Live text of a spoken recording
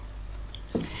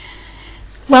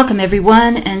Welcome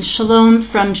everyone, and shalom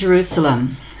from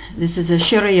Jerusalem. This is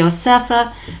Ashira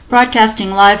Yosefa,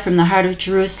 broadcasting live from the heart of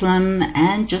Jerusalem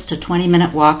and just a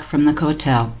 20-minute walk from the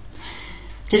Kotel.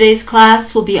 Today's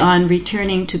class will be on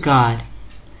returning to God.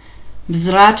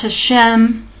 B'ezrat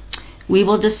Hashem, we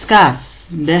will discuss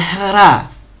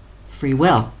Behera, free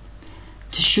will,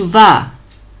 Teshuvah,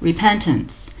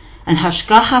 repentance, and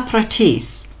Hashgacha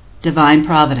Pratis, divine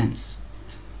providence.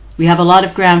 We have a lot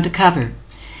of ground to cover.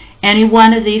 Any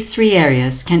one of these three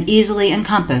areas can easily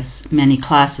encompass many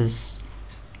classes.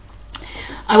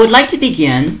 I would like to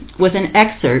begin with an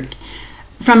excerpt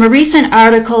from a recent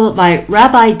article by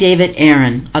Rabbi David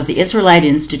Aaron of the Israelite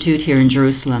Institute here in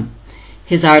Jerusalem.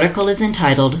 His article is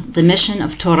entitled The Mission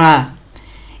of Torah.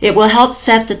 It will help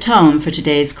set the tone for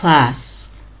today's class.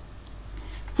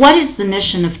 What is the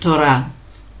mission of Torah?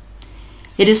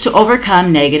 It is to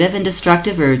overcome negative and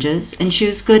destructive urges and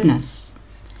choose goodness.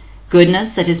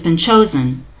 Goodness that has been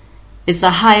chosen is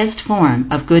the highest form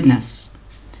of goodness.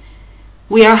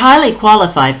 We are highly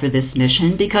qualified for this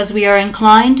mission because we are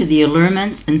inclined to the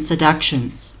allurements and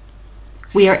seductions.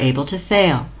 We are able to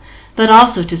fail, but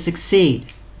also to succeed.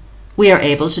 We are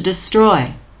able to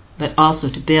destroy, but also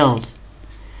to build.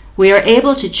 We are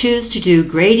able to choose to do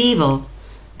great evil,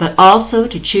 but also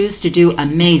to choose to do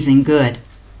amazing good.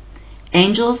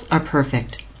 Angels are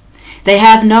perfect. They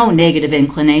have no negative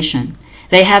inclination.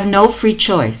 They have no free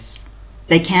choice.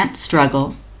 They can't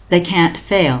struggle. They can't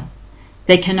fail.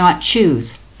 They cannot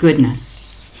choose goodness.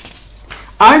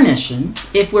 Our mission,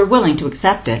 if we're willing to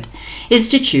accept it, is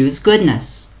to choose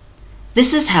goodness.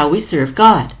 This is how we serve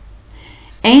God.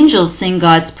 Angels sing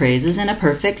God's praises in a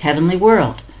perfect heavenly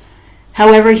world.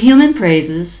 However, human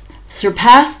praises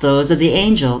surpass those of the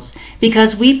angels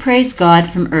because we praise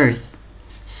God from earth,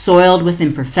 soiled with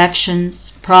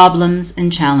imperfections, problems,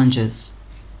 and challenges.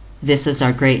 This is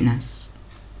our greatness.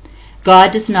 God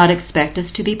does not expect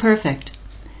us to be perfect.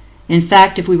 In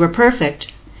fact, if we were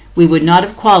perfect, we would not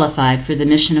have qualified for the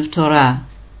mission of Torah.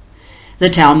 The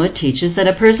Talmud teaches that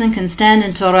a person can stand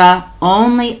in Torah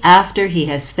only after he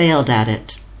has failed at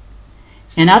it.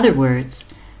 In other words,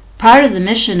 part of the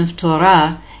mission of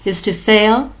Torah is to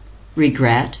fail,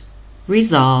 regret,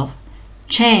 resolve,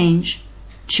 change,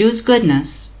 choose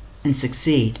goodness, and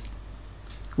succeed.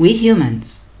 We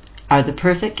humans are the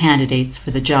perfect candidates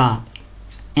for the job.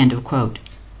 End of quote.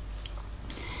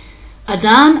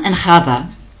 Adam and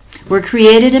Chava were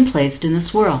created and placed in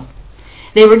this world.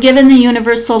 They were given the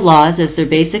universal laws as their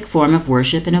basic form of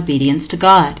worship and obedience to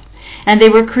God, and they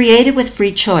were created with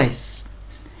free choice.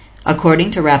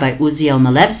 According to Rabbi Uziel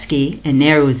Malevsky in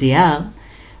Ner Uziel,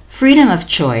 freedom of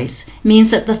choice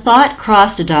means that the thought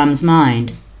crossed Adam's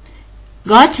mind,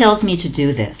 God tells me to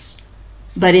do this,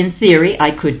 but in theory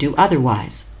I could do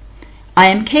otherwise. I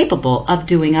am capable of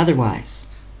doing otherwise.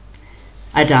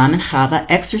 Adam and Chava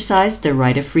exercised their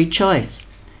right of free choice.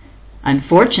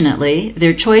 Unfortunately,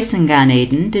 their choice in Gan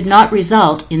Eden did not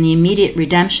result in the immediate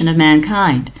redemption of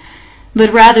mankind,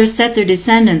 but rather set their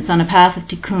descendants on a path of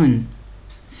tikkun,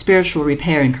 spiritual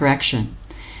repair and correction,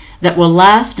 that will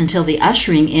last until the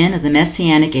ushering in of the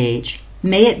Messianic age,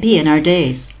 may it be in our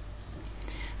days.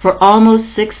 For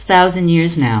almost 6,000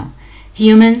 years now,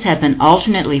 humans have been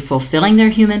alternately fulfilling their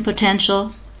human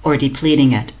potential or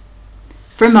depleting it.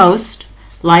 For most,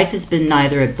 life has been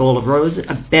neither a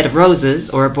bed of roses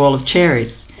or a bowl of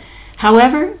cherries.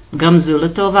 However, gamzu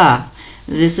l'tova,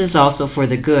 this is also for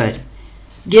the good.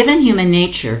 Given human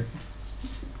nature,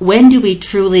 when do we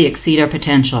truly exceed our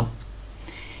potential?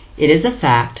 It is a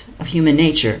fact of human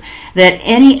nature that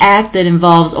any act that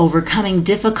involves overcoming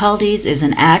difficulties is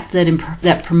an act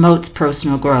that promotes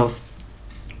personal growth.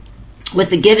 With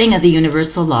the giving of the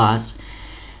universal laws,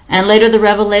 and later the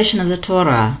revelation of the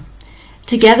Torah,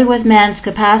 together with man's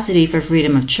capacity for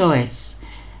freedom of choice,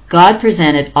 God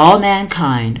presented all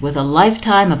mankind with a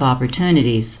lifetime of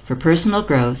opportunities for personal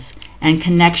growth and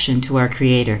connection to our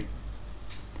Creator.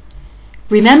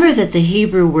 Remember that the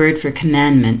Hebrew word for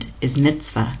commandment is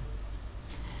mitzvah.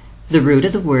 The root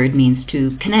of the word means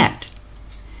to connect.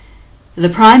 The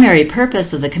primary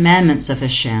purpose of the commandments of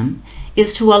Hashem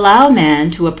is to allow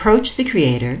man to approach the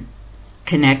Creator,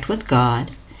 connect with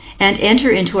God, and enter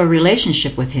into a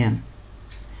relationship with Him.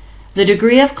 The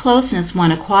degree of closeness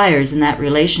one acquires in that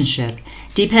relationship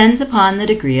depends upon the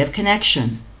degree of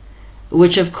connection,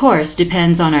 which of course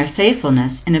depends on our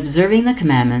faithfulness in observing the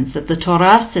commandments that the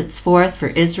Torah sets forth for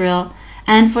Israel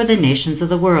and for the nations of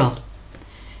the world.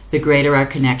 The greater our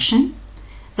connection,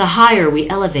 the higher we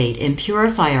elevate and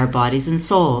purify our bodies and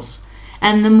souls,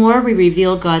 and the more we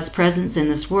reveal God's presence in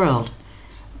this world,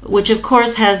 which of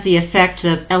course has the effect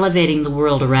of elevating the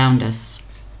world around us.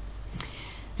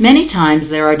 Many times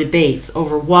there are debates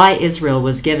over why Israel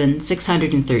was given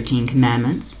 613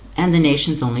 commandments and the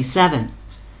nations only 7.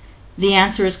 The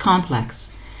answer is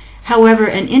complex. However,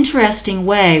 an interesting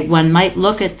way one might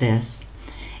look at this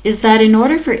is that in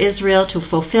order for Israel to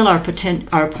fulfill our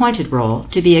appointed role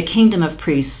to be a kingdom of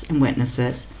priests and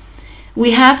witnesses,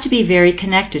 we have to be very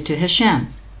connected to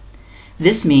Hashem.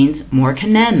 This means more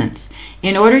commandments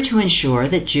in order to ensure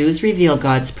that Jews reveal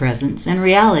God's presence and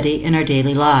reality in our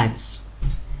daily lives.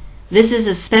 This is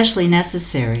especially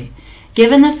necessary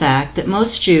given the fact that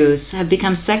most Jews have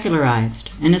become secularized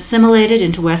and assimilated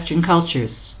into Western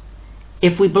cultures.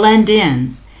 If we blend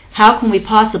in, how can we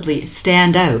possibly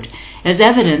stand out as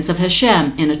evidence of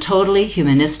Hashem in a totally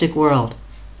humanistic world?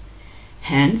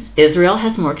 Hence, Israel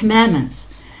has more commandments,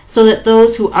 so that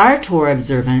those who are Torah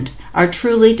observant are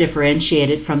truly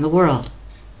differentiated from the world.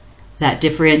 That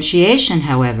differentiation,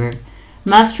 however,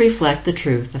 must reflect the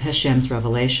truth of Hashem's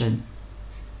revelation.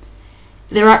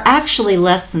 There are actually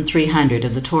less than 300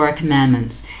 of the Torah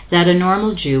commandments that a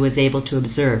normal Jew is able to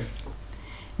observe.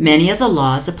 Many of the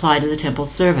laws apply to the temple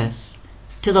service,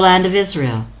 to the land of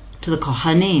Israel, to the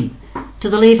Kohanim, to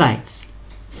the Levites.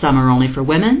 Some are only for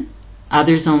women,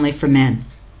 others only for men.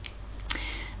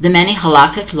 The many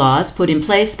halakhic laws put in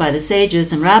place by the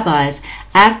sages and rabbis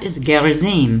act as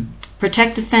gerizim,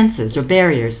 protective fences or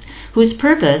barriers, whose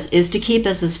purpose is to keep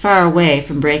us as far away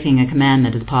from breaking a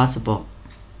commandment as possible.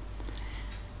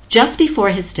 Just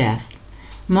before his death,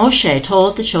 Moshe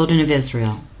told the children of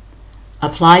Israel,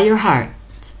 "Apply your heart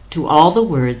to all the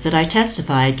words that I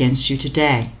testify against you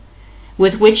today,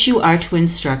 with which you are to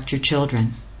instruct your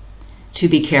children, to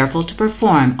be careful to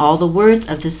perform all the words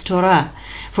of this Torah,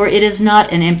 for it is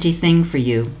not an empty thing for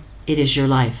you, it is your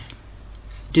life."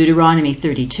 Deuteronomy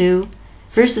 32,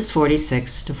 verses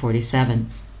 46 to 47.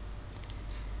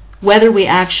 Whether we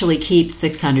actually keep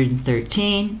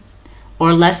 613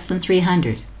 or less than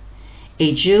 300,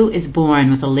 a Jew is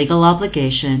born with a legal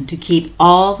obligation to keep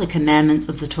all the commandments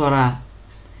of the Torah.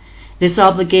 This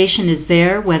obligation is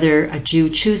there whether a Jew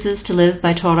chooses to live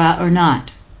by Torah or not,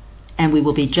 and we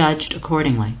will be judged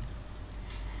accordingly.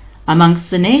 Amongst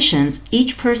the nations,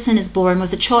 each person is born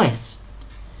with a choice.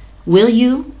 Will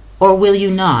you or will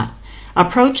you not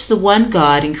approach the one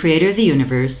God and Creator of the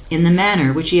universe in the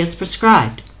manner which He has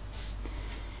prescribed?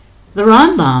 The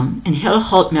Rambam in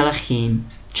Hilchot Melachim,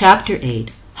 chapter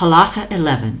 8, Halacha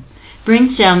 11,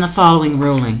 brings down the following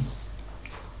ruling.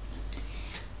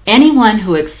 Anyone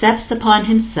who accepts upon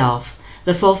himself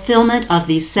the fulfillment of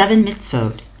these 7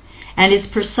 mitzvot and is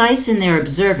precise in their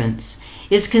observance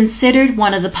is considered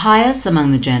one of the pious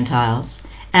among the Gentiles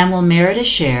and will merit a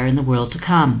share in the world to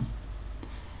come.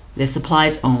 This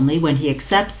applies only when he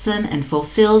accepts them and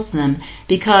fulfills them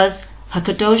because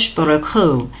HaKadosh Baruch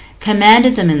Hu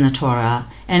commanded them in the Torah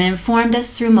and informed us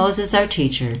through Moses our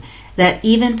teacher that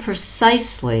even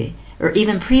previously,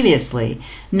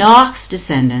 Noach's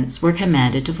descendants were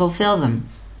commanded to fulfill them.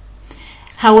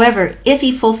 However, if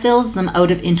he fulfills them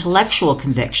out of intellectual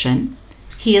conviction,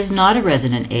 he is not a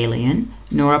resident alien,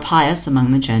 nor a pious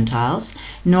among the Gentiles,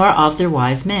 nor of their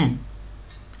wise men.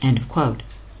 End of quote.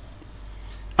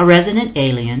 A resident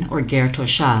alien, or ger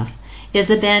toshav, is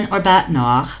a ben or bat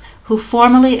Noach who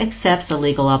formally accepts a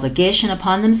legal obligation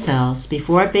upon themselves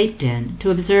before Beit Din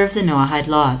to observe the Noahide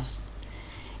laws.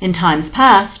 In times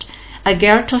past, a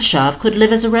ger toshav could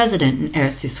live as a resident in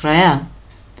Eretz Yisrael.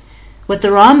 What the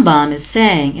Rambam is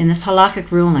saying in this halakhic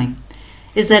ruling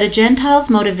is that a Gentile's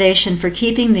motivation for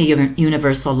keeping the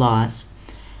universal laws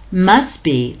must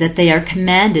be that they are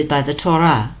commanded by the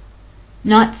Torah,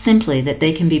 not simply that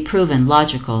they can be proven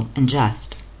logical and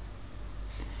just.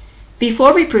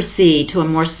 Before we proceed to a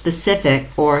more specific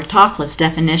or talkless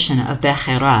definition of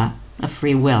bechera, of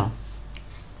free will,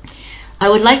 I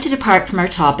would like to depart from our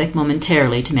topic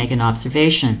momentarily to make an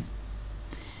observation.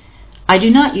 I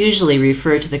do not usually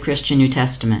refer to the Christian New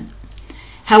Testament.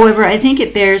 However, I think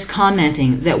it bears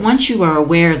commenting that once you are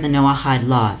aware of the Noahide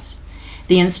laws,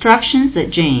 the instructions that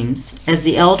James, as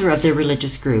the elder of their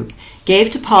religious group,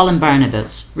 gave to Paul and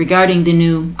Barnabas regarding the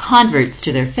new converts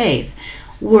to their faith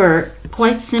were,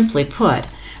 quite simply put,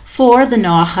 for the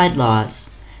Noahide laws,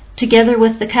 together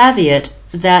with the caveat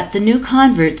that the new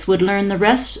converts would learn the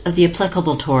rest of the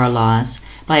applicable Torah laws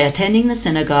by attending the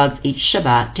synagogues each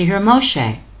Shabbat to hear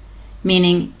Moshe,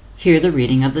 meaning hear the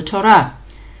reading of the Torah.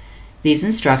 These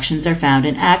instructions are found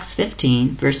in Acts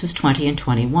 15, verses 20 and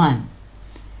 21.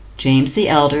 James the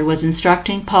elder was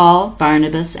instructing Paul,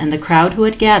 Barnabas, and the crowd who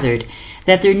had gathered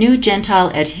that their new Gentile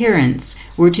adherents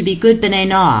were to be good B'nai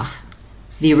Noach,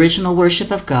 the original worship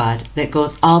of God that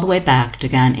goes all the way back to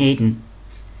Gan Eden.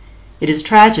 It is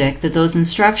tragic that those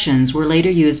instructions were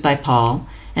later used by Paul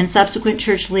and subsequent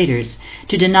church leaders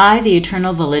to deny the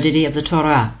eternal validity of the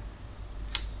Torah.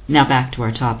 Now back to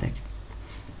our topic.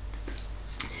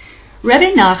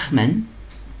 Rebbe Nachman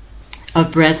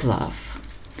of Breslov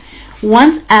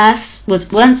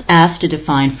was once asked to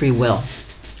define free will.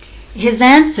 His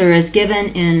answer, as given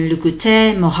in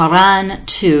Likutei Moharan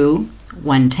 2,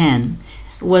 110,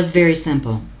 was very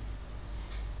simple.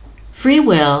 Free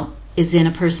will is in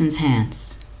a person's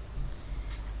hands.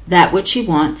 That which he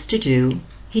wants to do,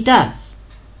 he does.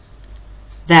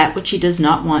 That which he does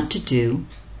not want to do,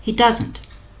 he doesn't.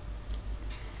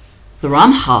 The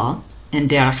Ramchal, in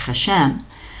Derech Hashem,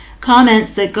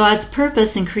 comments that God's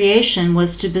purpose in creation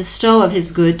was to bestow of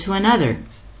his good to another.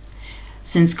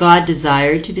 Since God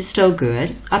desired to bestow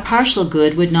good, a partial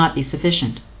good would not be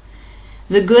sufficient.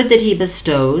 The good that he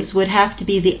bestows would have to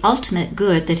be the ultimate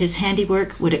good that his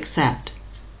handiwork would accept.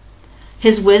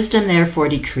 His wisdom therefore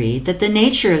decreed that the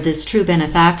nature of this true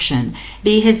benefaction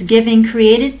be his giving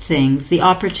created things the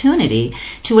opportunity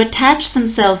to attach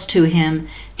themselves to him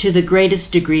to the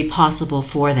greatest degree possible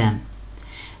for them.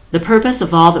 The purpose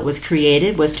of all that was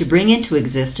created was to bring into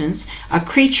existence a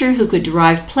creature who could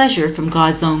derive pleasure from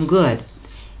God's own good,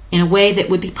 in a way that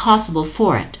would be possible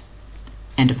for it.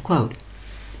 End of quote.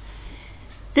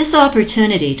 This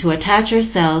opportunity to attach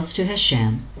ourselves to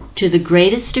Hashem to the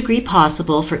greatest degree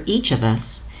possible for each of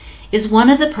us is one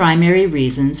of the primary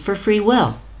reasons for free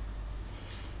will.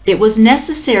 It was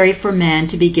necessary for man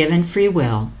to be given free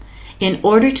will in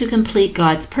order to complete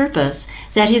God's purpose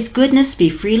that his goodness be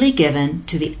freely given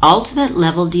to the ultimate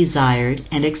level desired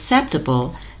and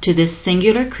acceptable to this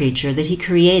singular creature that he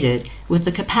created with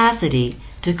the capacity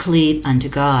to cleave unto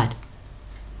God.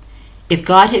 If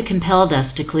God had compelled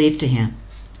us to cleave to him,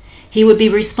 he would be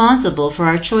responsible for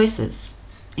our choices,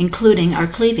 including our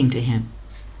cleaving to him.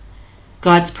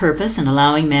 God's purpose in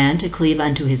allowing man to cleave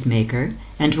unto his Maker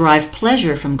and derive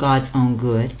pleasure from God's own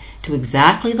good to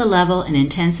exactly the level and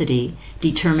intensity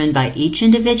determined by each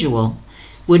individual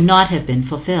would not have been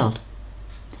fulfilled.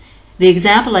 The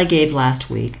example I gave last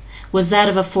week was that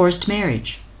of a forced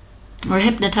marriage, or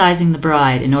hypnotizing the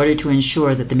bride in order to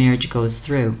ensure that the marriage goes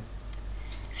through.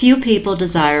 Few people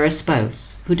desire a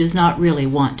spouse who does not really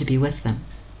want to be with them.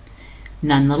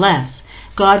 Nonetheless,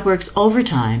 God works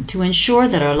overtime to ensure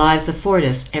that our lives afford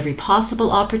us every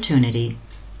possible opportunity,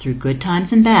 through good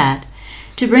times and bad,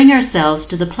 to bring ourselves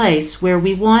to the place where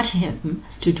we want him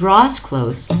to draw us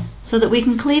close so that we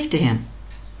can cleave to him.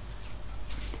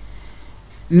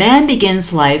 Man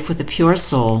begins life with a pure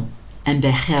soul and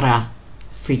bechera,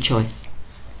 free choice,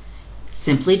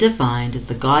 simply defined as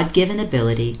the God-given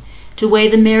ability to weigh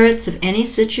the merits of any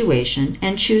situation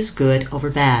and choose good over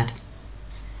bad.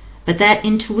 But that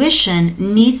intuition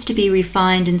needs to be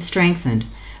refined and strengthened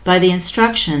by the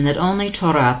instruction that only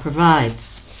Torah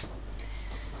provides.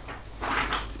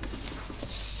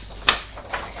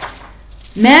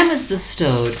 Man was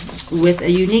bestowed with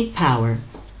a unique power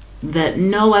that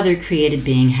no other created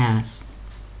being has,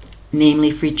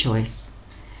 namely free choice.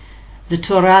 The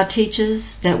Torah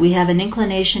teaches that we have an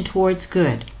inclination towards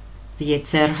good, the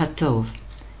Yetzer HaTov,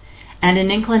 and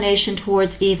an inclination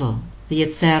towards evil, the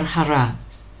Yetzer Hara.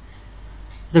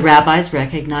 The rabbis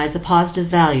recognize a positive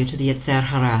value to the Yetzer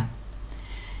Hara.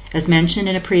 As mentioned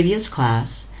in a previous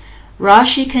class,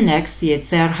 Rashi connects the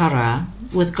Yetzer Hara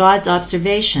with God's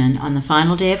observation on the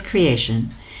final day of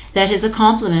creation that his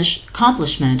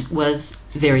accomplishment was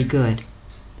very good.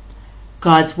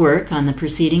 God's work on the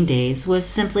preceding days was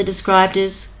simply described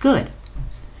as good.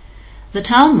 The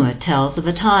Talmud tells of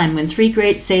a time when 3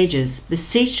 great sages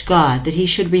beseeched God that he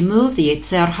should remove the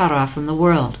Yetzer Hara from the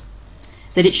world,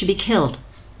 that it should be killed.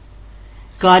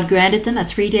 God granted them a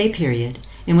 3-day period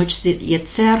in which the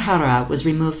Yetzer Hara was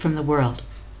removed from the world.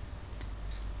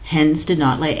 Hens did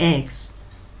not lay eggs.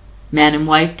 Man and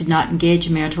wife did not engage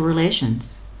in marital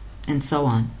relations, and so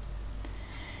on.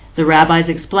 The rabbis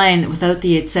explain that without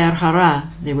the Yetzer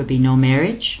Hara there would be no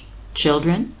marriage,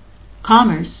 children,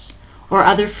 commerce, or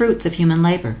other fruits of human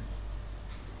labor.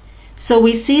 So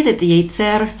we see that the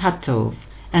Yetzer HaTov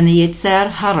and the Yetzer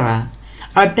Hara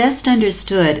are best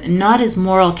understood not as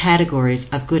moral categories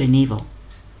of good and evil,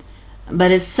 but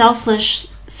as selfless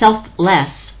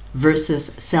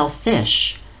versus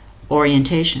selfish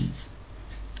orientations,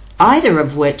 either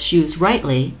of which, used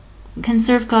rightly, can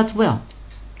serve God's will.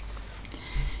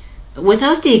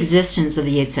 Without the existence of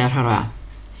the Yetzer Hara,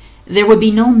 there would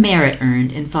be no merit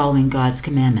earned in following God's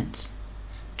commandments.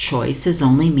 Choice is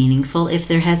only meaningful if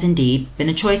there has indeed been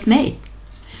a choice made.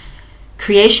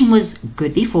 Creation was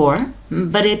good before,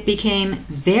 but it became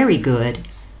very good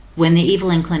when the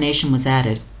evil inclination was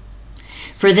added.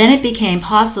 For then it became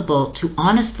possible to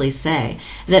honestly say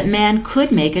that man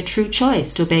could make a true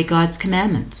choice to obey God's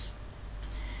commandments.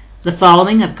 The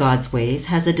following of God's ways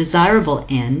has a desirable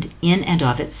end in and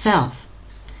of itself,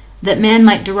 that man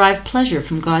might derive pleasure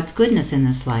from God's goodness in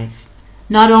this life,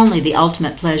 not only the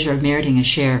ultimate pleasure of meriting a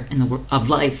share of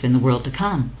life in the world to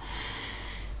come.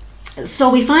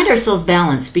 So we find ourselves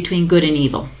balanced between good and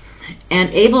evil, and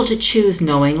able to choose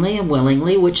knowingly and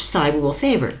willingly which side we will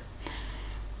favor.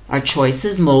 Our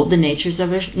choices mold the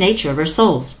nature of our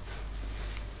souls.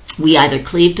 We either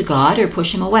cleave to God or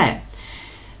push Him away.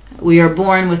 We are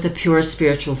born with a pure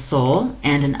spiritual soul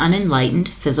and an unenlightened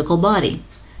physical body.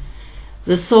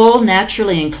 The soul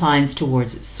naturally inclines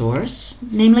towards its source,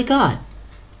 namely God.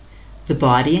 The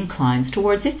body inclines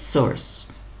towards its source,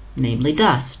 namely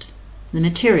dust, the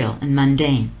material and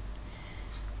mundane.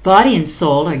 Body and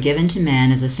soul are given to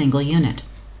man as a single unit.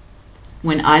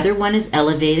 When either one is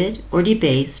elevated or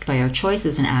debased by our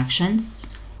choices and actions,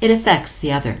 it affects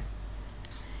the other.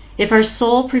 If our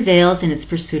soul prevails in its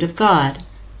pursuit of God,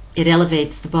 it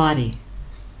elevates the body.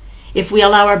 If we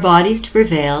allow our bodies to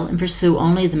prevail and pursue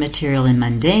only the material and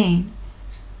mundane,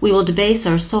 we will debase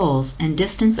our souls and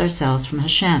distance ourselves from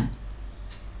Hashem.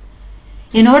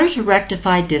 In order to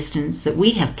rectify distance that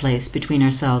we have placed between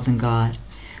ourselves and God,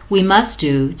 we must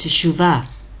do teshuvah.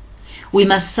 We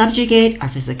must subjugate our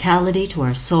physicality to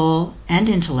our soul and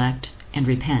intellect and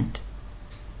repent.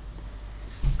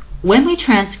 When we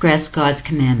transgress God's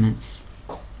commandments,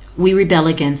 we rebel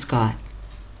against God.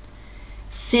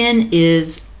 Sin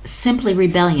is simply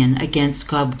rebellion against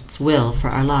God's will for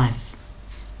our lives,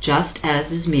 just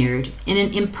as is mirrored in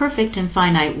an imperfect and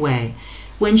finite way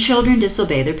when children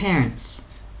disobey their parents.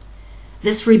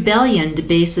 This rebellion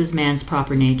debases man's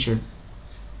proper nature.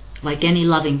 Like any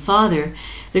loving father,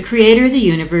 the Creator of the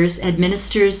universe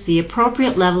administers the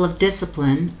appropriate level of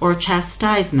discipline or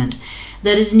chastisement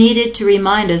that is needed to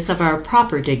remind us of our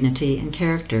proper dignity and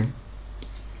character.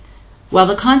 While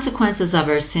the consequences of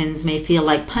our sins may feel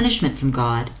like punishment from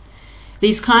God,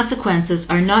 these consequences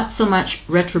are not so much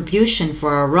retribution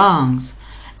for our wrongs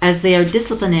as they are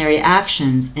disciplinary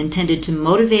actions intended to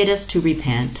motivate us to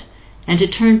repent and to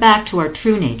turn back to our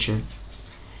true nature.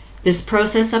 This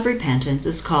process of repentance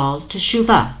is called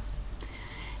teshuvah.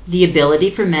 The ability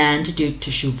for man to do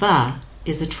teshuvah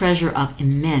is a treasure of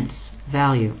immense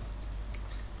value.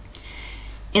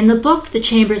 In the book The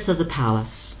Chambers of the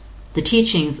Palace, the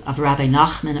teachings of Rabbi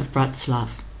Nachman of Bratslav,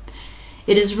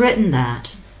 it is written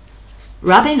that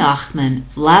Rabbi Nachman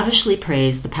lavishly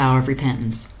praised the power of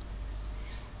repentance.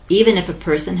 Even if a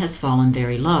person has fallen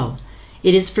very low,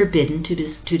 it is forbidden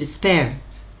to despair.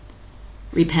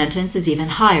 Repentance is even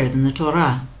higher than the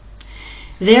Torah.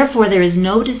 Therefore, there is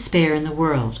no despair in the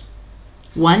world.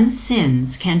 One's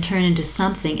sins can turn into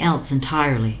something else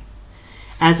entirely.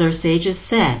 As our sages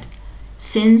said,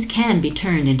 sins can be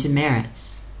turned into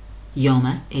merits.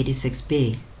 Yoma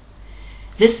 86b.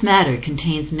 This matter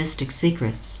contains mystic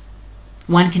secrets.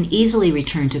 One can easily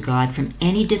return to God from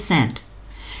any descent,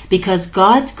 because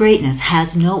God's greatness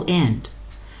has no end.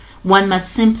 One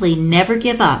must simply never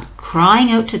give up crying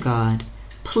out to God,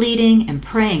 pleading and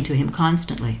praying to Him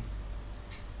constantly.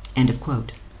 End of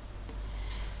quote.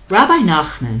 Rabbi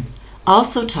Nachman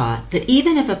also taught that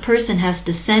even if a person has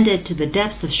descended to the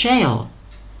depths of Sheol,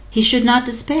 he should not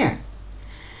despair.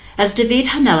 As David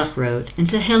HaMelech wrote in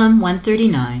Tehillim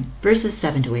 139, verses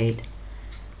 7-8,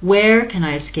 "Where can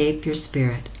I escape your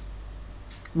spirit?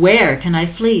 Where can I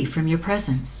flee from your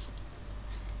presence?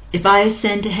 If I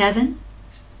ascend to heaven,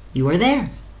 you are there.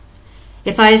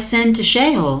 If I ascend to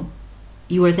Sheol,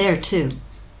 you are there too."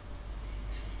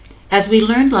 As we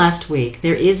learned last week,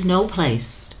 there is no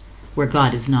place where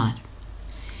God is not.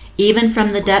 Even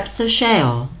from the depths of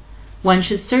Sheol, one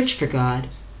should search for God,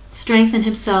 strengthen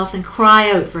himself, and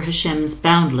cry out for Hashem's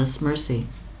boundless mercy.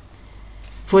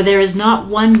 For there is not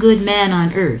one good man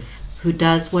on earth who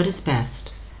does what is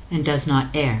best and does not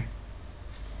err.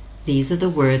 These are the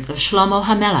words of Shlomo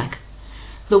HaMelech,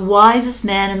 the wisest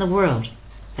man in the world,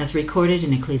 as recorded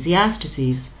in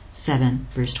Ecclesiastes 7,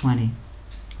 verse 20.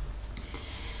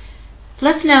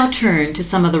 Let's now turn to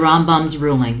some of the Rambam's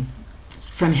ruling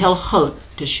from Hilchot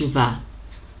Teshuvah.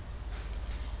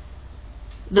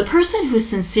 The person who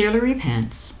sincerely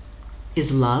repents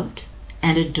is loved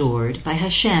and adored by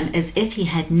Hashem as if he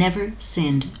had never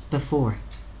sinned before.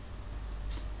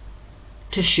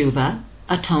 Teshuvah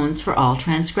atones for all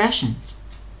transgressions.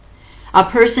 A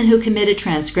person who committed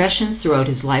transgressions throughout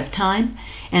his lifetime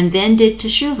and then did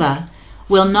teshuvah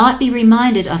will not be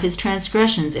reminded of his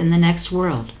transgressions in the next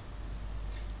world.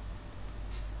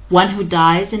 One who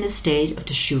dies in a state of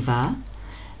teshuvah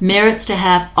merits to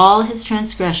have all his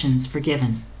transgressions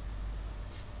forgiven.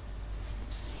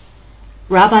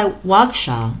 Rabbi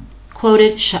Wagshal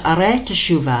quoted Sha'arei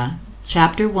Teshuvah,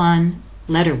 chapter 1,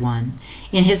 letter 1,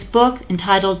 in his book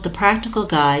entitled The Practical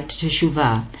Guide to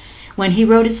Teshuvah, when he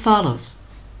wrote as follows: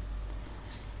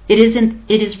 It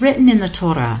is written in the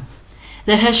Torah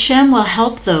that Hashem will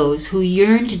help those who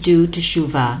yearn to do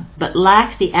teshuvah but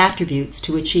lack the attributes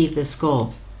to achieve this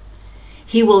goal.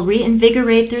 He will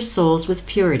reinvigorate their souls with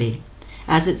purity,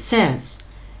 as it says,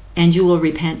 and you will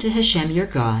repent to Hashem your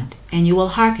God, and you will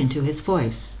hearken to his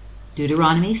voice.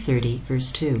 Deuteronomy 30,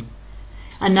 verse 2.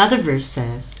 Another verse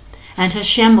says, and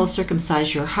Hashem will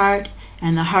circumcise your heart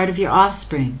and the heart of your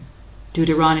offspring.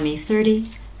 Deuteronomy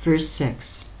 30, verse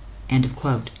 6. End of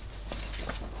quote.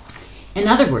 In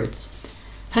other words,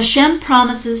 Hashem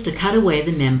promises to cut away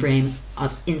the membrane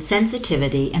of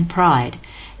insensitivity and pride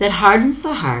that hardens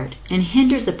the heart and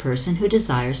hinders a person who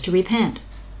desires to repent.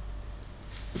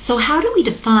 So how do we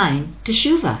define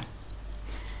teshuvah?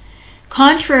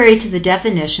 Contrary to the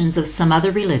definitions of some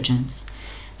other religions,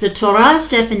 the Torah's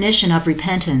definition of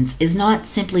repentance is not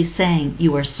simply saying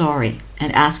you are sorry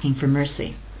and asking for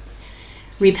mercy.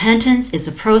 Repentance is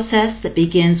a process that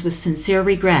begins with sincere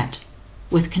regret,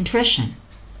 with contrition.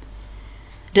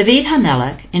 David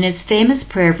HaMelech, in his famous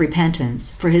prayer of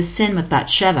repentance for his sin with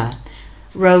Bathsheba,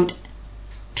 wrote,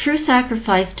 True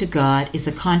sacrifice to God is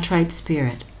a contrite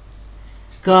spirit.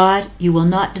 God, you will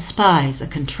not despise a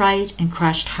contrite and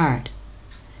crushed heart.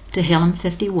 Tehillim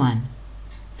 51,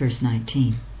 verse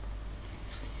 19.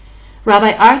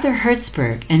 Rabbi Arthur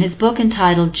Hertzberg, in his book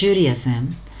entitled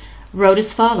Judaism, wrote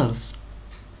as follows: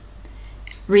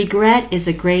 Regret is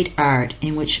a great art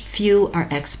in which few are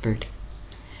expert.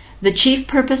 The chief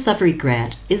purpose of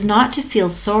regret is not to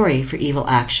feel sorry for evil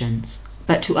actions,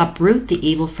 but to uproot the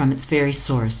evil from its very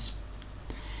source.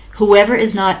 Whoever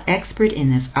is not expert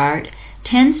in this art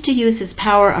tends to use his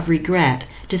power of regret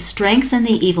to strengthen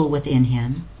the evil within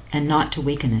him and not to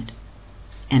weaken it.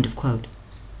 End of quote.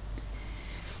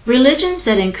 Religions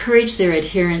that encourage their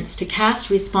adherents to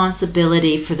cast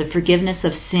responsibility for the forgiveness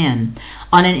of sin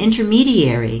on an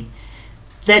intermediary,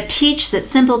 that teach that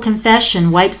simple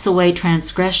confession wipes away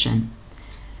transgression,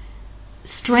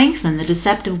 strengthen the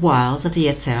deceptive wiles of the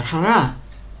Yetzer Hara.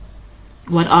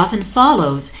 What often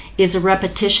follows is a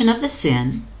repetition of the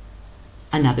sin,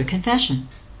 another confession,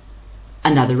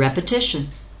 another repetition,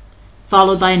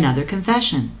 followed by another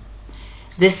confession.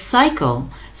 This cycle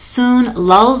soon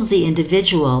lulls the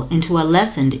individual into a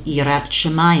lessened Yirat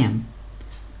Shamayim,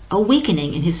 a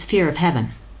weakening in his fear of heaven.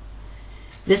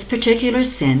 This particular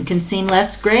sin can seem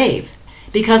less grave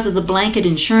because of the blanket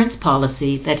insurance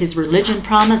policy that his religion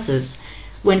promises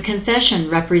when confession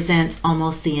represents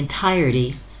almost the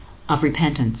entirety of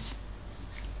repentance.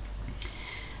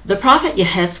 The prophet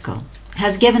Yehezkel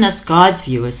has given us God's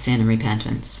view of sin and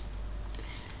repentance.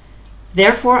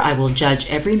 Therefore I will judge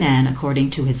every man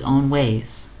according to his own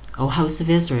ways, O house of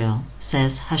Israel,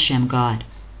 says Hashem God.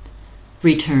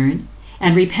 Return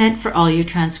and repent for all your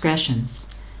transgressions,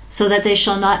 so that they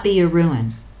shall not be your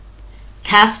ruin.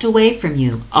 Cast away from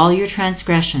you all your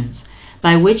transgressions,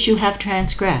 by which you have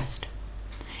transgressed,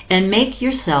 and make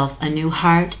yourself a new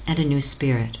heart and a new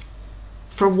spirit.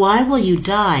 For why will you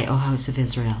die, O house of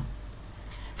Israel?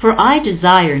 For I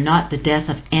desire not the death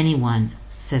of anyone,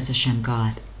 says Hashem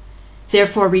God.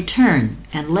 Therefore return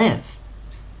and live.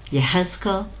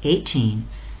 Yehezkel 18,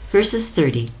 verses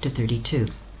 30 to 32.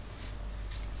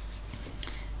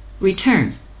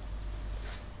 Return.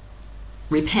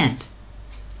 Repent.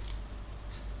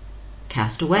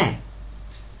 Cast away.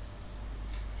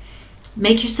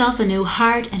 Make yourself a new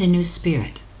heart and a new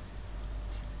spirit.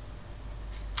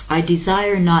 I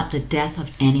desire not the death of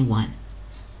anyone.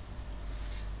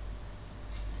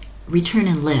 Return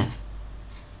and live.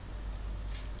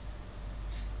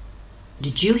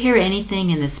 Did you hear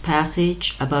anything in this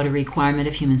passage about a requirement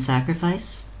of human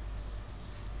sacrifice?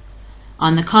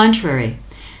 On the contrary,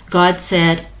 God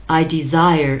said, I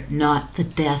desire not the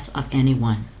death of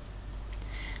anyone.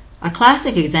 A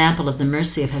classic example of the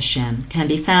mercy of Hashem can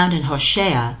be found in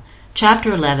Hosea,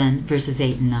 chapter 11, verses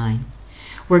 8 and 9,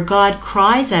 where God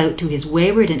cries out to his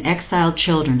wayward and exiled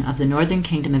children of the northern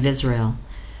kingdom of Israel,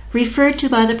 referred to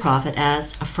by the prophet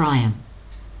as Ephraim.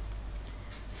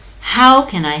 How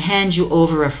can I hand you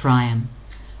over, Ephraim,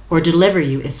 or deliver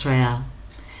you, Israel?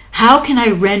 How can I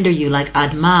render you like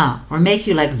Admah, or make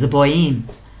you like Zeboim?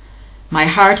 My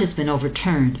heart has been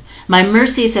overturned. My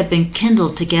mercies have been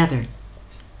kindled together.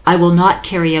 I will not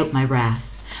carry out my wrath.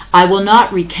 I will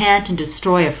not recant and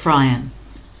destroy Ephraim.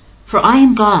 For I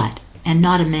am God, and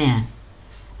not a man.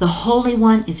 The Holy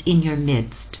One is in your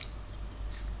midst.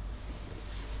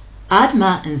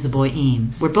 Admah and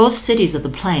Zeboim were both cities of the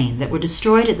plain that were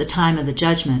destroyed at the time of the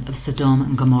judgment of Sodom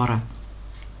and Gomorrah.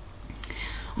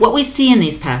 What we see in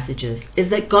these passages is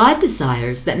that God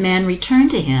desires that man return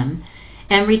to Him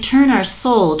and return our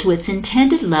soul to its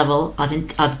intended level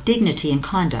of dignity and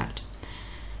conduct.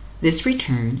 This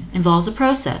return involves a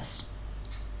process.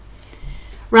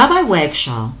 Rabbi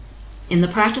Wagshal, in the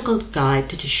Practical Guide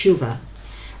to Teshuvah,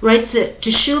 writes that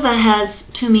Teshuvah has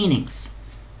two meanings.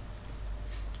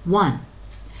 1.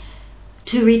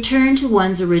 To return to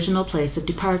one's original place of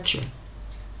departure.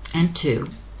 And 2.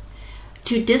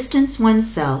 To distance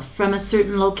oneself from a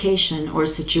certain location or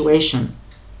situation.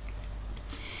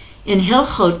 In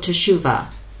Hilchot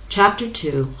Teshuvah, chapter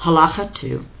 2, halacha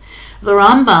 2, the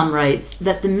Rambam writes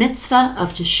that the mitzvah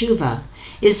of Teshuvah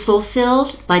is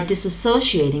fulfilled by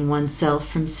disassociating oneself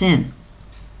from sin.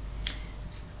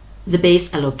 The Beis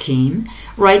Elokim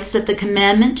writes that the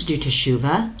commandment to do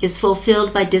Teshuvah is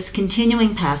fulfilled by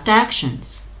discontinuing past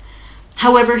actions.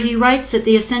 However, he writes that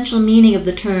the essential meaning of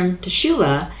the term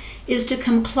Teshuvah is to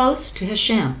come close to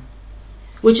Hashem,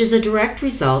 which is a direct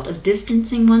result of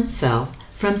distancing oneself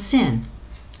from sin,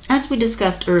 as we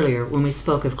discussed earlier when we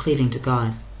spoke of cleaving to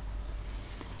God.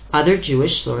 Other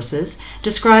Jewish sources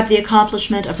describe the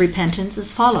accomplishment of repentance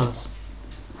as follows.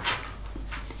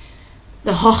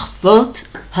 The Hochvot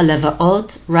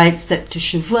HaLevaot writes that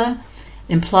Teshuvah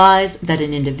implies that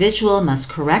an individual must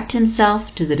correct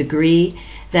himself to the degree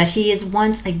that he is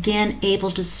once again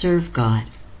able to serve God.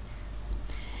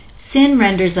 Sin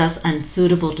renders us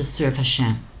unsuitable to serve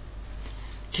Hashem.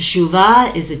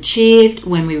 Teshuvah is achieved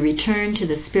when we return to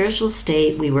the spiritual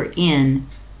state we were in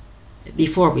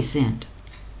before we sinned.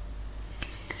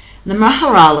 The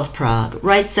Maharal of Prague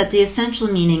writes that the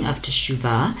essential meaning of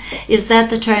Teshuvah is that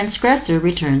the transgressor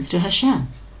returns to Hashem.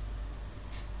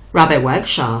 Rabbi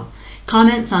Wagshal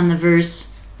comments on the verse,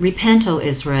 "Repent, O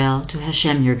Israel, to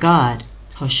Hashem your God,"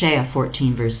 Hosea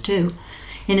 14 verse 2,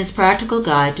 in his Practical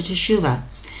Guide to Teshuvah.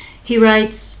 He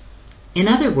writes, in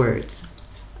other words,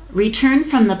 return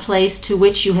from the place to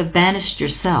which you have banished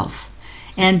yourself,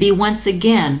 and be once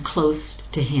again close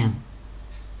to Him.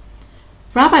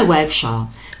 Rabbi Wagshal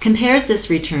compares this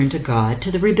return to God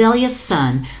to the rebellious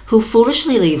son who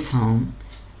foolishly leaves home,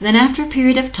 then after a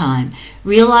period of time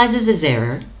realizes his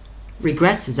error,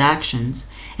 regrets his actions,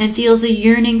 and feels a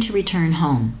yearning to return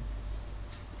home.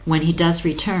 When he does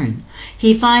return,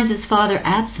 he finds his father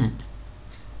absent,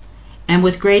 and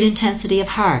with great intensity of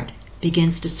heart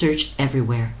begins to search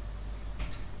everywhere.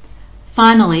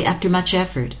 Finally, after much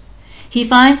effort, he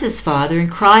finds his father and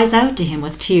cries out to him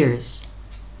with tears.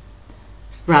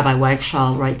 Rabbi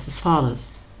Wagshal writes as follows.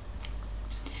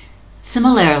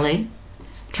 Similarly,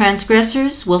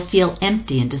 transgressors will feel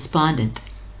empty and despondent.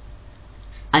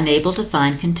 Unable to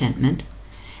find contentment,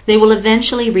 they will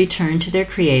eventually return to their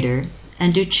Creator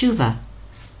and do tshuva.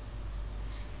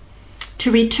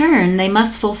 To return, they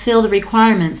must fulfill the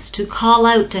requirements to call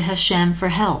out to Hashem for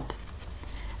help.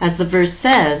 As the verse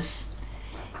says,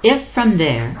 if from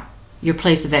there, your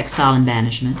place of exile and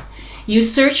banishment, you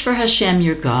search for Hashem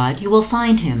your God, you will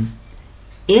find Him,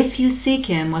 if you seek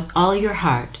Him with all your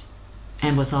heart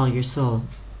and with all your soul.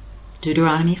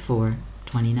 Deuteronomy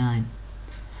 4:29.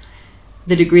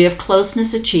 The degree of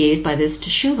closeness achieved by this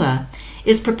teshuvah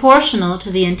is proportional to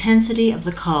the intensity of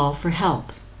the call for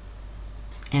help.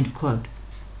 End of quote.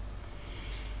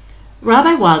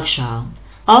 Rabbi Wagshal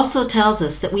also tells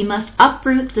us that we must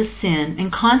uproot the sin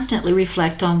and constantly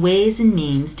reflect on ways and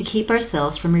means to keep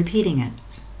ourselves from repeating it.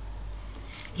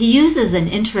 He uses an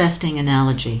interesting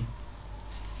analogy.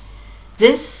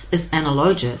 This is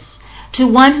analogous to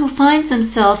one who finds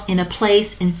himself in a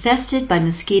place infested by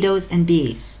mosquitoes and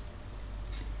bees.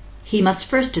 He must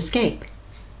first escape.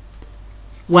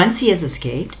 Once he has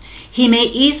escaped, he may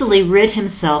easily rid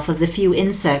himself of the few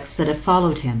insects that have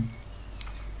followed him.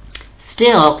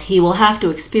 Still, he will have to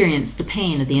experience the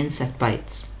pain of the insect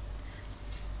bites.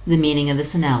 The meaning of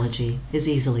this analogy is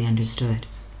easily understood.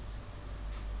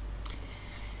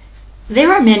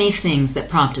 There are many things that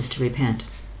prompt us to repent.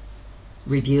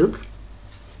 Rebuke,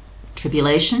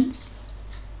 tribulations,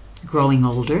 growing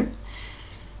older,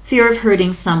 fear of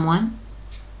hurting someone,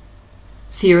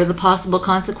 fear of the possible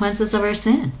consequences of our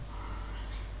sin.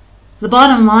 The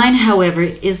bottom line, however,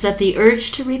 is that the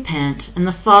urge to repent and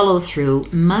the follow-through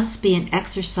must be an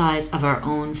exercise of our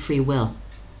own free will.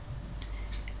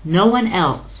 No one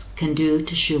else can do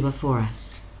teshuvah for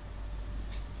us.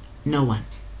 No one.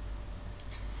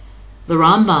 The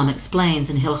Rambam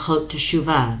explains in Hilchot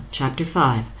Teshuvah, chapter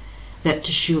 5, that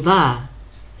teshuvah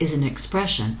is an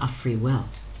expression of free will.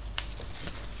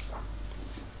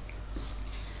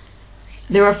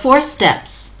 There are 4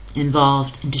 steps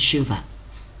involved in teshuvah,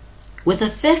 with a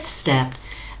 5th step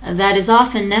that is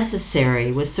often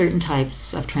necessary with certain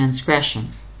types of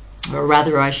transgression, Or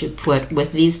rather, I should put,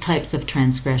 with these types of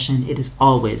transgression, it is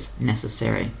always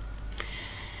necessary.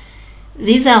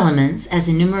 These elements, as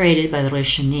enumerated by the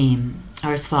Rishonim,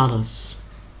 are as follows: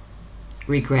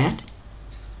 regret,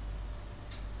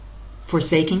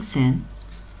 forsaking sin,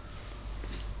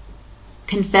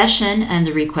 confession and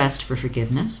the request for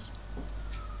forgiveness,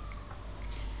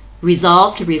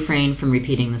 resolve to refrain from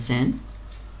repeating the sin,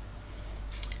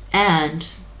 and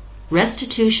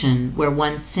restitution where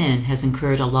one sin has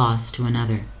incurred a loss to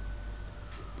another.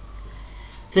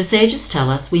 The sages tell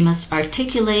us we must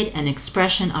articulate an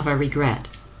expression of our regret.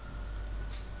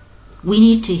 We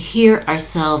need to hear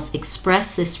ourselves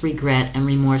express this regret and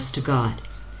remorse to God.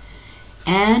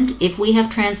 And if we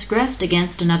have transgressed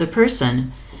against another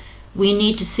person, we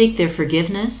need to seek their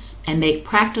forgiveness and make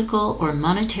practical or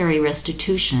monetary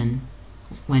restitution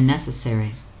when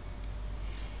necessary.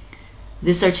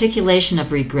 This articulation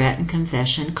of regret and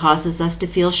confession causes us to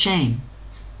feel shame,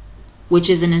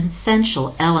 which is an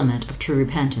essential element of true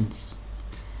repentance.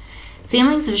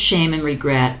 Feelings of shame and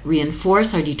regret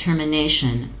reinforce our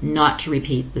determination not to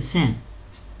repeat the sin.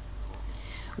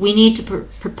 We need to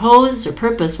propose or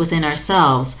purpose within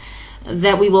ourselves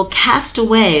that we will cast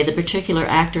away the particular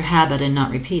act or habit and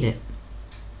not repeat it.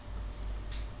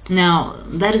 Now,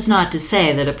 that is not to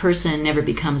say that a person never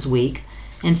becomes weak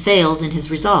and fails in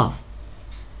his resolve,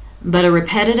 but a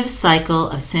repetitive cycle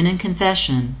of sin and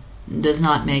confession does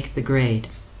not make the grade.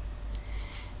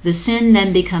 The sin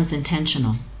then becomes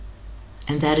intentional,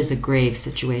 and that is a grave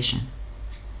situation.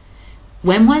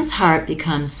 When one's heart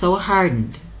becomes so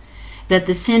hardened that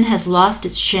the sin has lost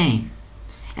its shame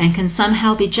and can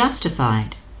somehow be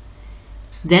justified,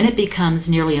 then it becomes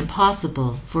nearly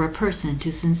impossible for a person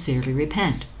to sincerely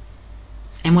repent.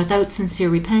 And without sincere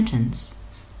repentance,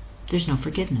 there's no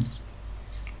forgiveness.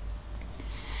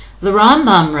 The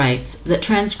Rambam writes that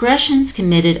transgressions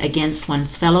committed against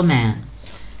one's fellow man,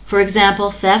 for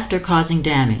example, theft or causing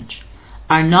damage,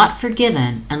 are not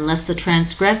forgiven unless the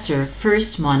transgressor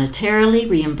first monetarily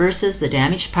reimburses the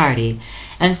damaged party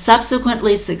and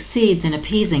subsequently succeeds in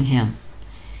appeasing him.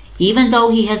 Even though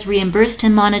he has reimbursed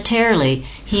him monetarily,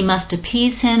 he must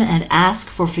appease him and ask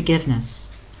for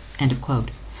forgiveness. End of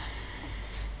quote.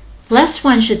 Lest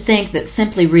one should think that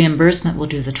simply reimbursement will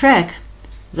do the trick,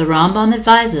 the Rambam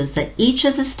advises that each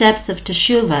of the steps of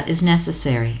teshuvah is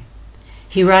necessary.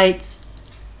 He writes,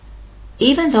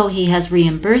 even though he has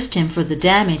reimbursed him for the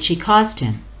damage he caused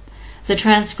him, the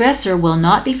transgressor will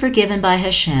not be forgiven by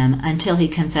Hashem until he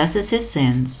confesses his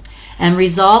sins and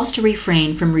resolves to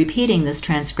refrain from repeating this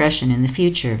transgression in the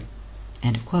future.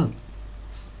 End of quote.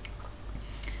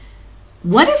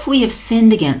 What if we have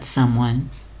sinned against someone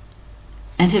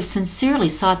and have sincerely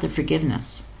sought their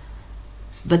forgiveness,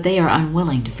 but they are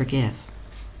unwilling to forgive?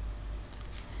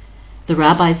 The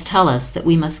rabbis tell us that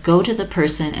we must go to the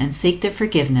person and seek their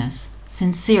forgiveness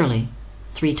sincerely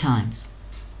 3 times.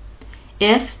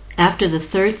 If, after the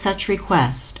 3rd such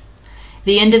request,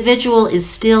 the individual is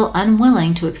still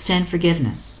unwilling to extend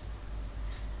forgiveness,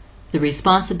 the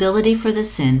responsibility for the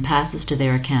sin passes to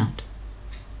their account.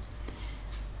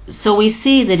 So we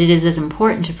see that it is as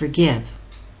important to forgive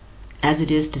as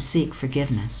it is to seek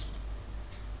forgiveness.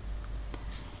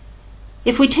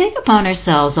 If we take upon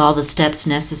ourselves all the steps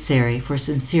necessary for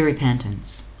sincere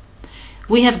repentance,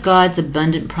 we have God's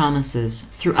abundant promises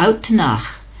throughout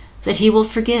Tanakh that He will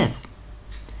forgive.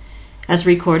 As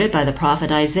recorded by the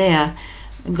prophet Isaiah,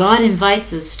 God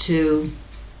invites us to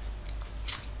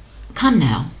come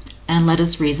now and let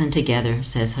us reason together,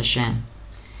 says Hashem.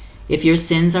 If your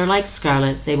sins are like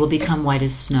scarlet, they will become white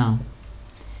as snow.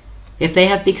 If they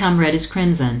have become red as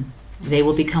crimson, they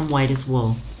will become white as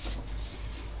wool.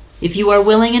 If you are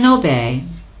willing and obey,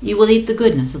 you will eat the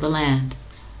goodness of the land.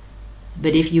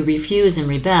 But if you refuse and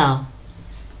rebel,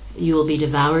 you will be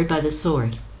devoured by the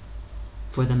sword,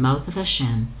 for the mouth of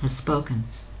Hashem has spoken.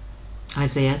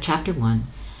 Isaiah chapter 1,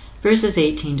 verses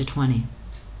 18 to 20.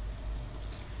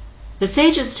 The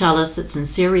sages tell us that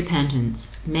sincere repentance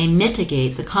may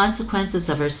mitigate the consequences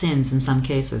of our sins in some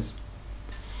cases.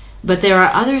 But there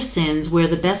are other sins where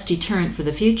the best deterrent for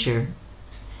the future,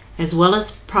 as well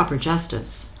as proper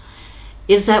justice,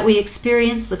 is that we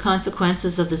experience the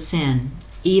consequences of the sin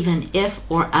even if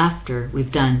or after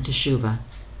we've done teshuvah.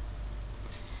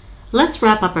 Let's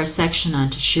wrap up our section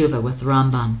on teshuvah with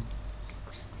Rambam.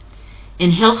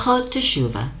 In Hilchot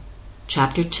Teshuvah,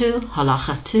 chapter 2,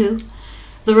 halacha 2,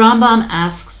 the Rambam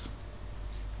asks,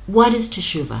 what is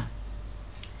teshuvah?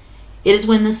 It is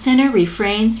when the sinner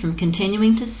refrains from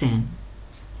continuing to sin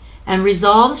and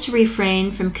resolves to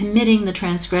refrain from committing the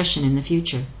transgression in the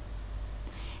future.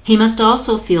 He must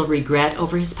also feel regret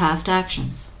over his past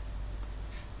actions,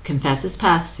 confess his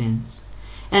past sins,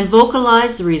 and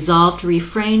vocalize the resolve to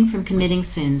refrain from committing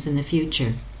sins in the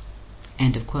future.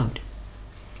 End of quote.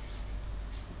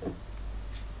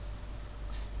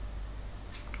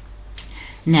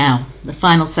 Now, the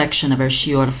final section of our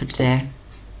shiur for today.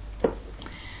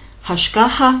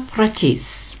 Hashgacha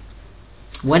pratis.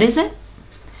 What is it?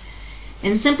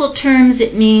 In simple terms,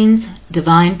 it means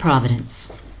divine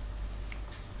providence.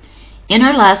 In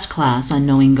our last class on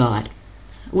knowing God,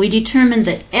 we determined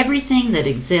that everything that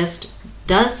exists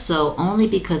does so only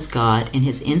because God, in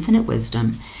His infinite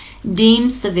wisdom,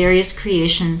 deems the various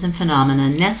creations and phenomena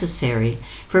necessary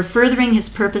for furthering His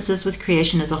purposes with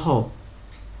creation as a whole.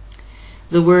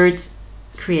 The words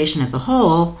creation as a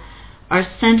whole are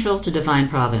central to divine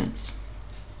providence.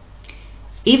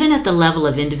 Even at the level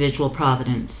of individual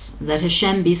providence that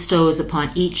Hashem bestows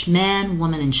upon each man,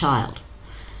 woman, and child,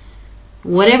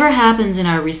 whatever happens in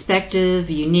our respective,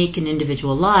 unique, and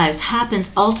individual lives happens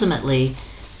ultimately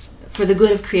for the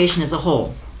good of creation as a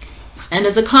whole, and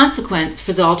as a consequence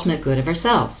for the ultimate good of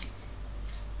ourselves.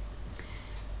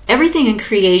 Everything in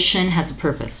creation has a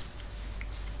purpose,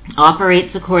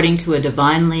 operates according to a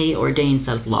divinely ordained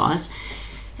set of laws,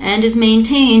 and is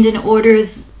maintained in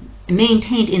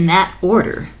that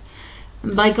order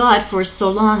by God for so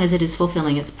long as it is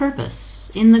fulfilling its purpose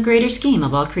in the greater scheme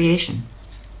of all creation.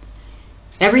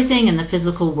 Everything in the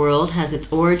physical world has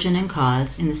its origin and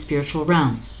cause in the spiritual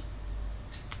realms.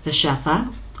 The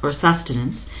shefa, or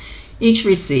sustenance, each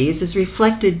receives is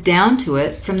reflected down to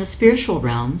it from the spiritual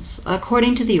realms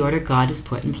according to the order God has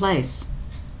put in place.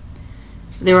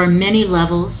 There are many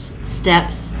levels,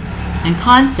 steps, and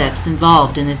concepts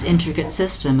involved in this intricate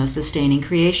system of sustaining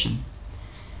creation.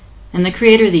 And the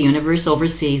Creator of the universe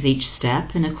oversees each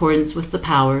step in accordance with the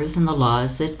powers and the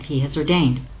laws that He has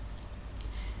ordained.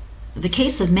 The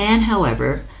case of man,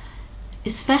 however,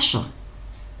 is special.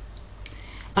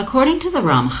 According to the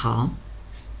Ramchal,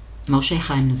 Moshe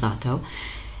Chaim Luzzatto,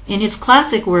 in his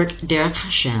classic work Derech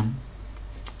Hashem,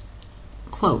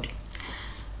 quote,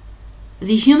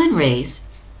 "The human race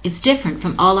is different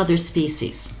from all other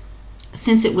species,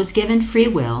 since it was given free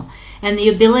will and the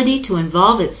ability to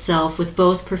involve itself with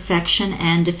both perfection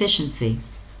and deficiency.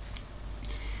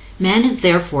 Man is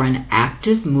therefore an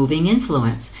active, moving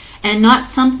influence, and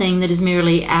not something that is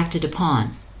merely acted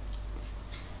upon.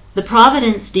 The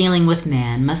providence dealing with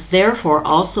man must therefore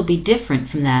also be different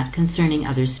from that concerning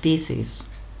other species.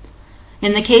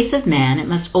 In the case of man, it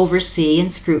must oversee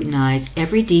and scrutinize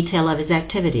every detail of his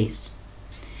activities,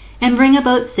 and bring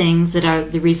about things that are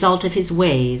the result of his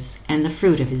ways and the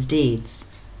fruit of his deeds.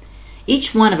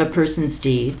 Each one of a person's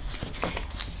deeds,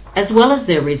 as well as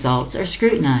their results, are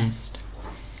scrutinized,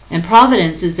 and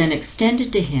providence is then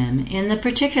extended to him in the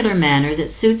particular manner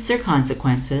that suits their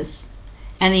consequences,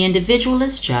 and the individual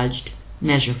is judged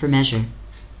measure for measure.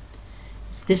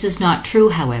 This is not true,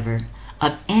 however,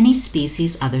 of any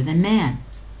species other than man.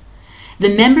 The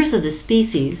members of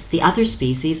the other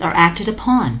species, are acted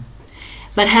upon,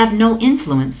 but have no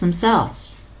influence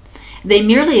themselves. They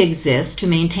merely exist to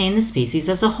maintain the species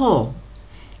as a whole,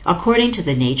 according to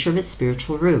the nature of its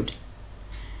spiritual root.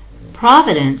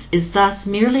 Providence is thus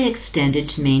merely extended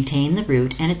to maintain the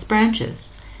root and its branches,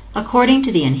 according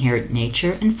to the inherent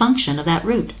nature and function of that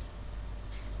root.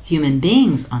 Human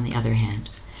beings, on the other hand,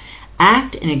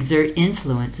 act and exert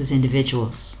influence as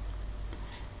individuals.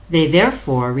 They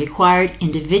therefore require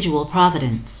individual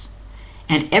providence,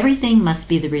 and everything must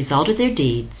be the result of their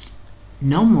deeds,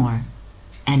 no more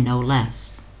and no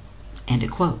less." End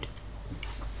of quote.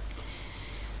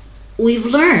 We've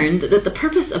learned that the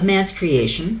purpose of man's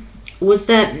creation was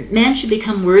that man should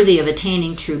become worthy of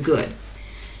attaining true good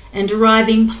and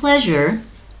deriving pleasure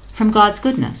from God's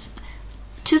goodness,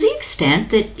 to the extent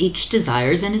that each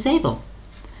desires and is able.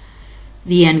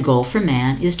 The end goal for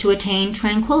man is to attain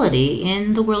tranquility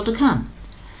in the world to come.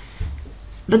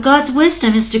 But God's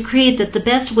wisdom has decreed that the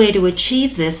best way to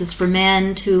achieve this is for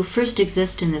man to first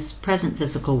exist in this present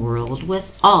physical world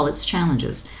with all its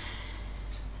challenges.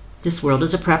 This world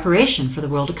is a preparation for the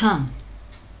world to come.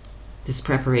 This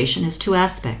preparation has two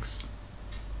aspects: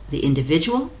 the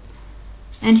individual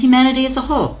and humanity as a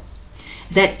whole,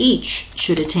 that each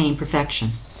should attain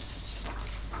perfection.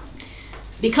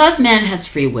 Because man has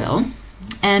free will,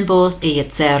 and both a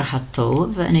Yetzer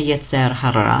HaTov and a Yetzer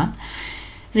HaRa,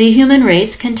 the human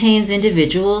race contains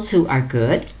individuals who are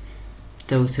good,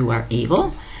 those who are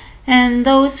evil, and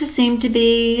those who seem to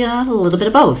be a little bit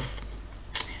of both.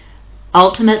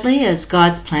 Ultimately, as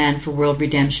God's plan for world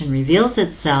redemption reveals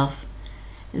itself,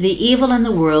 the evil in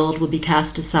the world will be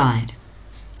cast aside,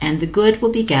 and the good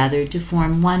will be gathered to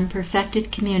form one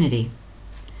perfected community.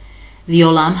 The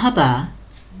Olam Haba,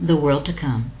 the world to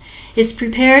come, is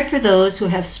prepared for those who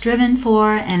have striven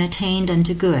for and attained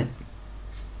unto good.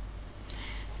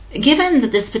 Given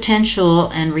that this potential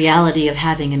and reality of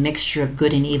having a mixture of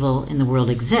good and evil in the world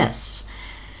exists,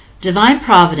 divine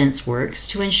providence works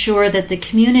to ensure that the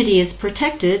community is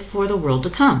protected for the world to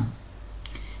come.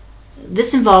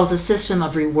 This involves a system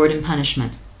of reward and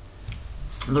punishment.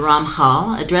 The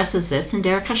Ramchal addresses this in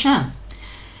Derech Hashem.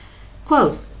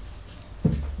 Quote,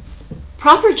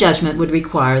 proper judgment would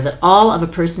require that all of a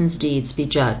person's deeds be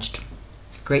judged,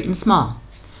 great and small,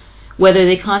 whether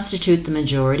they constitute the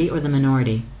majority or the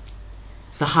minority.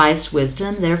 The highest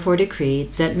wisdom therefore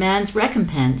decreed that man's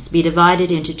recompense be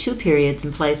divided into 2 periods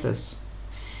and places,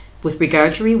 with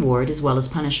regard to reward as well as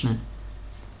punishment.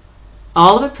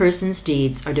 All of a person's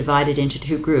deeds are divided into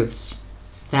 2 groups,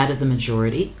 that of the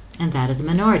majority and that of the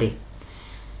minority.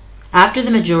 After the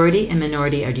majority and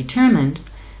minority are determined,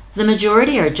 the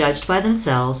majority are judged by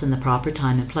themselves in the proper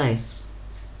time and place.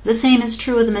 The same is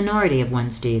true of the minority of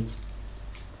one's deeds.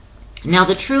 Now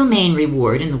the true main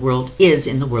reward in the world is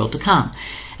in the world to come.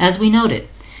 As we noted,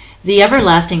 the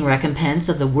everlasting recompense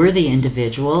of the worthy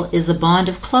individual is a bond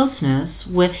of closeness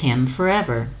with him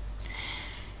forever,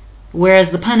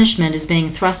 whereas the punishment is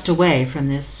being thrust away from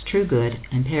this true good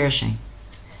and perishing.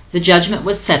 The judgment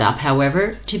was set up,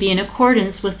 however, to be in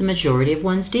accordance with the majority of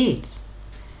one's deeds.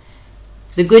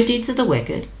 The good deeds of the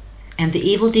wicked and the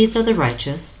evil deeds of the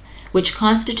righteous, which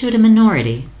constitute a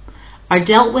minority, are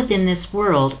dealt with in this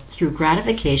world through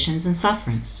gratifications and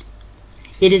sufferings.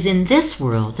 It is in this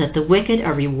world that the wicked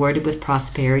are rewarded with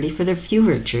prosperity for their few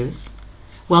virtues,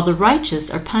 while the righteous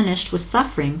are punished with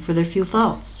suffering for their few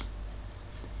faults.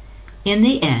 In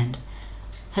the end,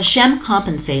 Hashem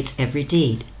compensates every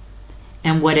deed,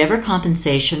 and whatever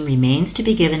compensation remains to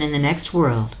be given in the next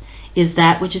world is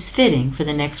that which is fitting for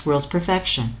the next world's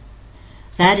perfection.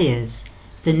 That is,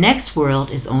 the next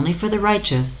world is only for the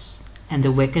righteous, and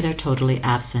the wicked are totally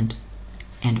absent.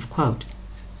 End of quote.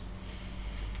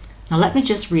 Now let me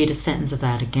just read a sentence of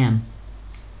that again.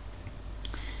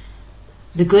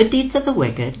 The good deeds of the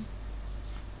wicked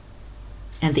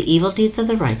and the evil deeds of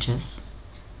the righteous,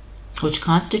 which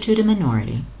constitute a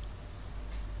minority,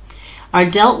 are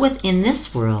dealt with in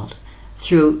this world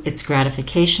through its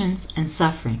gratifications and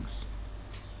sufferings.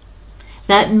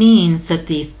 That means that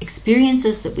the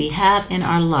experiences that we have in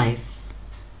our life,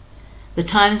 the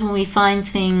times when we find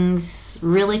things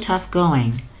really tough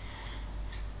going,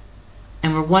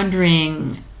 and we're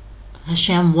wondering,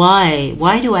 Hashem,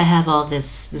 why do I have all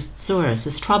this source,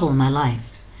 this trouble in my life?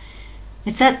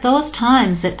 It's at those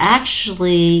times that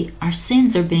actually our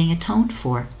sins are being atoned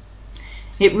for.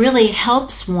 It really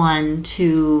helps one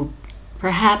to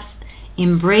perhaps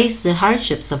embrace the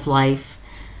hardships of life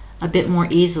a bit more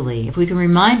easily. If we can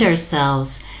remind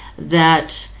ourselves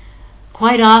that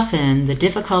quite often the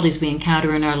difficulties we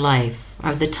encounter in our life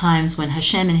are the times when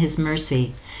Hashem in His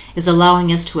mercy is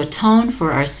allowing us to atone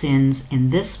for our sins in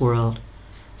this world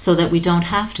so that we don't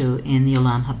have to in the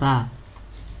Olam Haba.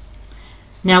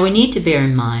 Now we need to bear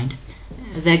in mind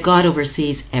that God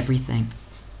oversees everything.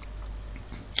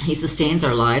 He sustains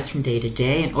our lives from day to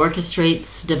day and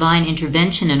orchestrates divine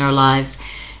intervention in our lives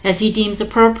as He deems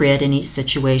appropriate in each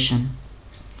situation.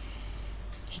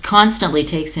 He constantly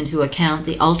takes into account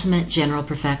the ultimate general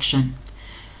perfection.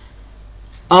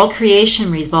 All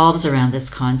creation revolves around this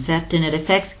concept, and it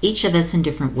affects each of us in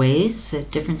different ways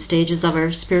at different stages of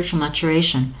our spiritual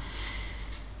maturation.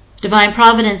 Divine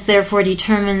providence therefore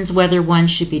determines whether one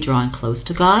should be drawn close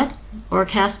to God or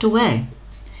cast away,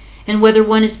 and whether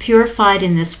one is purified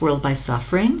in this world by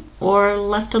suffering or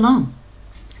left alone.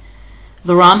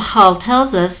 The Ramchal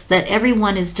tells us that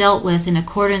everyone is dealt with in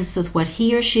accordance with what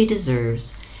he or she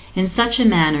deserves, in such a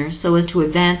manner so as to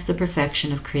advance the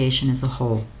perfection of creation as a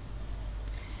whole.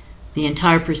 The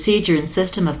entire procedure and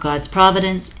system of God's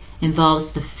providence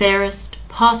involves the fairest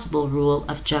possible rule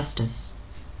of justice.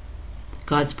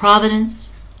 God's providence,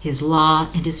 His law,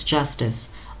 and His justice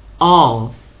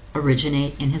all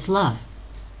originate in His love.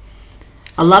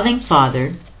 A loving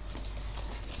father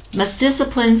must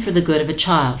discipline for the good of a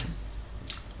child,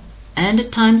 and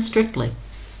at times strictly,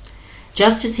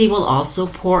 just as he will also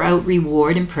pour out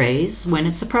reward and praise when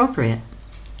it's appropriate.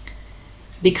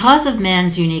 Because of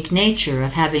man's unique nature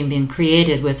of having been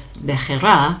created with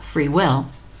bechira, free will,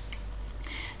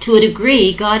 to a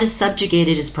degree God has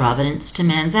subjugated His providence to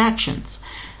man's actions,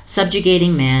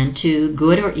 subjugating man to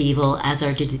good or evil as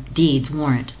our deeds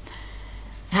warrant.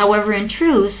 However, in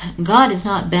truth, God is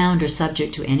not bound or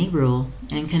subject to any rule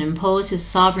and can impose His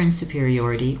sovereign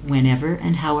superiority whenever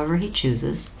and however He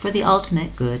chooses for the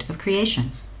ultimate good of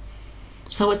creation.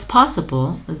 So it's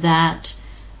possible that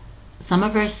some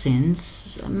of our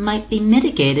sins might be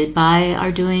mitigated by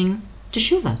our doing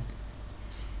teshuvah.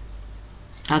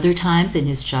 Other times, in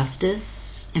His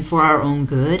justice and for our own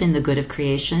good and the good of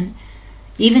creation,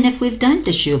 even if we've done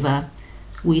teshuvah,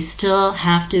 we still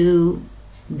have to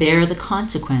bear the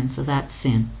consequence of that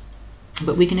sin.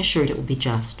 But we can assure it will be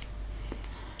just.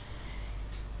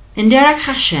 In Derech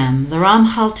Hashem, the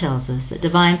Ramchal tells us that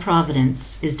divine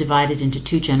providence is divided into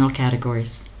two general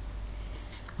categories.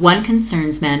 One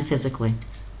concerns man physically,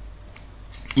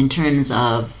 in terms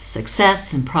of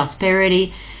success and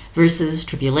prosperity versus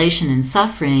tribulation and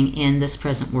suffering in this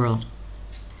present world.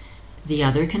 The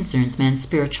other concerns man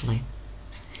spiritually.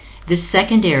 This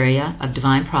second area of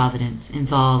divine providence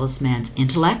involves man's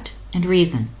intellect and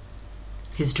reason,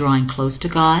 his drawing close to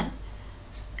God,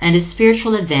 and his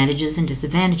spiritual advantages and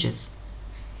disadvantages.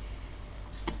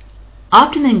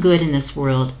 Optimum good in this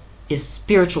world is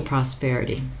spiritual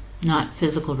prosperity, not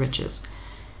physical riches.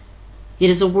 It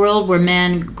is a world where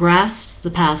man grasps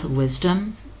the path of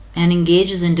wisdom and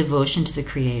engages in devotion to the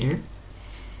Creator.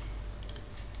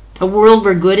 A world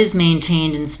where good is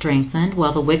maintained and strengthened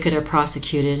while the wicked are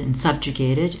prosecuted and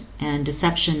subjugated and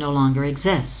deception no longer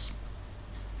exists.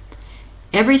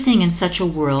 Everything in such a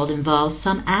world involves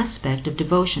some aspect of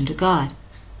devotion to God.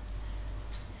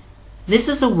 This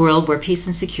is a world where peace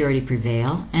and security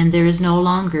prevail, and there is no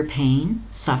longer pain,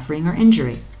 suffering, or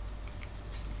injury.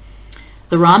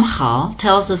 The Ramchal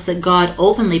tells us that God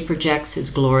openly projects His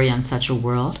glory on such a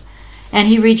world, and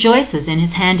He rejoices in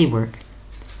His handiwork.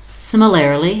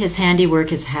 Similarly, His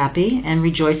handiwork is happy and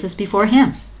rejoices before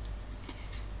Him.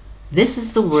 This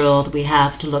is the world we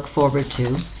have to look forward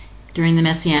to during the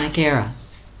Messianic era.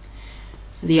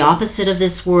 The opposite of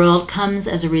this world comes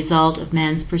as a result of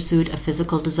man's pursuit of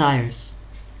physical desires,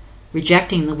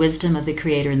 rejecting the wisdom of the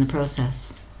Creator in the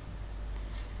process.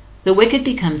 The wicked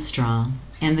become strong,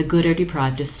 and the good are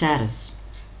deprived of status.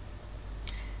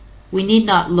 We need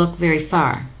not look very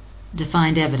far to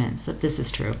find evidence that this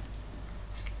is true.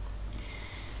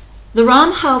 The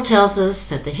Ramchal tells us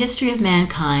that the history of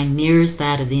mankind mirrors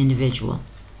that of the individual.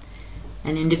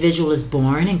 An individual is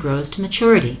born and grows to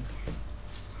maturity.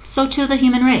 So too the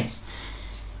human race.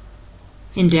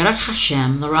 In Derech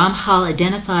Hashem, the Ramchal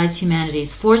identifies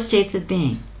humanity's four states of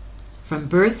being, from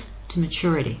birth to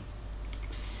maturity.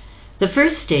 The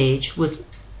first stage was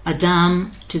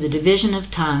Adam to the division of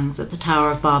tongues at the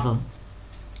Tower of Babel.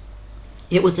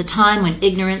 It was a time when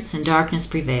ignorance and darkness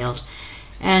prevailed,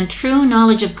 and true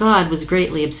knowledge of God was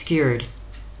greatly obscured.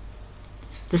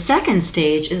 The second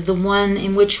stage is the one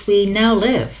in which we now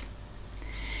live,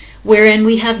 wherein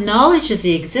we have knowledge of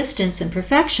the existence and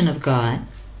perfection of God,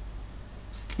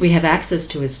 we have access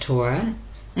to His Torah,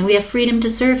 and we have freedom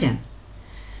to serve Him.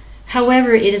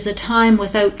 However, it is a time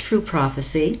without true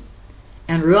prophecy,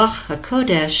 and Ruach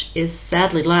HaKodesh is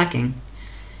sadly lacking.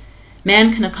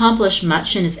 Man can accomplish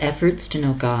much in his efforts to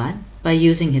know God by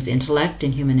using his intellect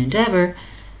and human endeavor,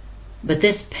 but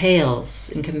this pales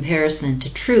in comparison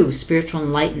to true spiritual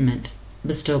enlightenment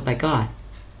bestowed by God.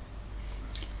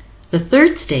 The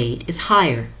third state is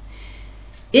higher.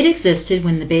 It existed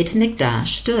when the Beit HaMikdash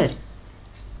stood.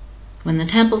 When the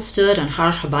temple stood on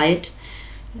Har HaBayit,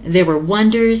 there were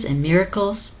wonders and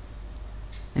miracles,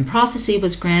 and prophecy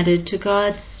was granted to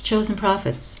God's chosen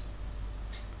prophets.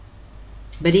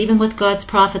 But even with God's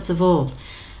prophets of old,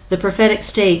 the prophetic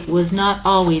state was not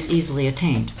always easily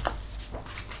attained.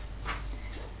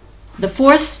 The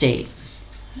fourth state,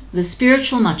 the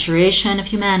spiritual maturation of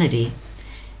humanity,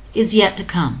 is yet to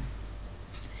come.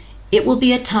 It will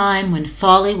be a time when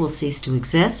folly will cease to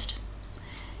exist,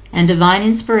 and divine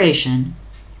inspiration,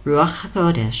 Ruach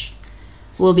HaKodesh,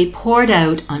 will be poured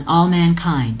out on all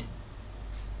mankind,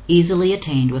 easily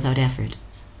attained without effort.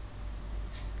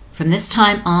 From this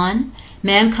time on,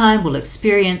 mankind will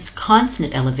experience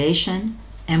constant elevation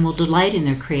and will delight in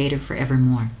their Creator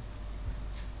forevermore.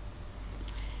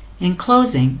 In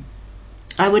closing,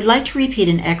 I would like to repeat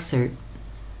an excerpt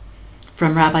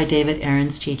from Rabbi David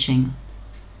Aaron's teaching,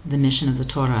 The Mission of the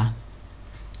Torah.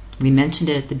 We mentioned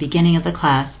it at the beginning of the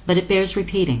class, but it bears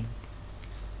repeating.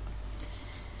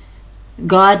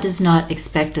 God does not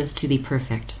expect us to be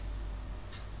perfect.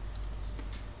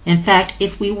 In fact,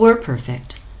 if we were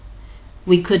perfect,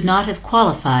 we could not have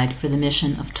qualified for the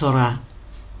mission of Torah.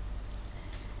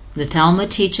 The Talmud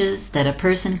teaches that a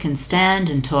person can stand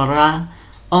in Torah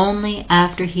only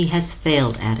after he has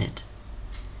failed at it.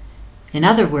 In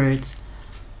other words,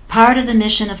 part of the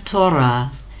mission of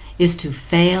Torah is to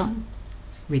fail,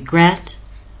 regret,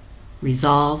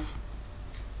 resolve,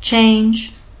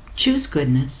 change, choose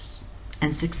goodness,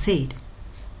 and succeed.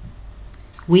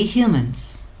 We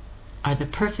humans are the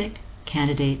perfect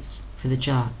candidates for the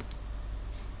job.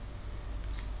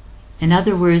 In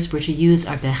other words, we're to use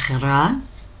our bechira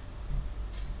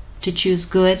to choose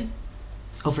good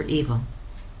over evil.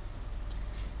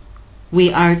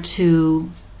 We are to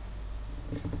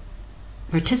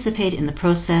participate in the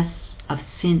process of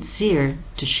sincere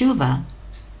teshuvah,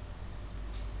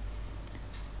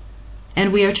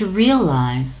 and we are to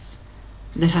realize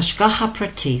that Hashgacha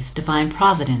Pratis, divine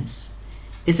providence,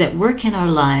 is at work in our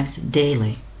lives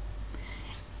daily,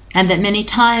 and that many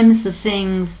times the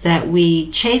things that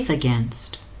we chafe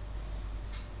against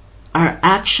are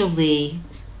actually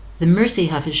the mercy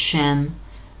of Hashem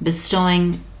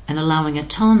bestowing and allowing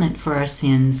atonement for our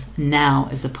sins now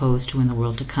as opposed to in the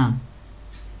world to come.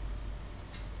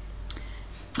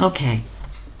 Okay,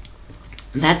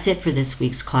 that's it for this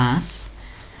week's class.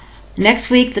 Next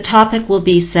week the topic will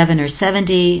be 7 or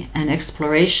 70, an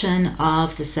exploration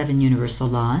of the 7 universal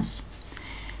laws.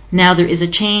 Now there is a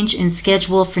change in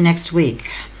schedule for next week.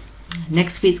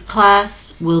 Next week's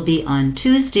class will be on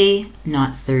Tuesday,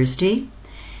 not Thursday,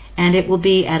 and it will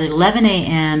be at 11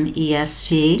 a.m.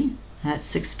 EST, at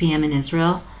 6 p.m. in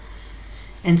Israel,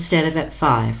 instead of at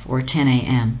 5 or 10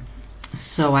 a.m.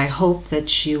 So I hope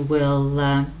that you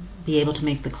will be able to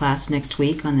make the class next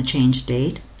week on the change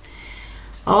date.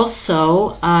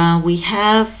 Also, I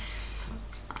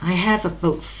have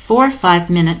about 4 or 5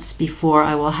 minutes before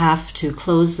I will have to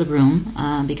close the room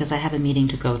because I have a meeting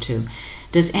to go to.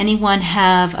 Does anyone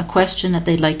have a question that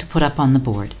they'd like to put up on the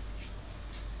board?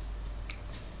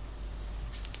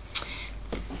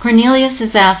 Cornelius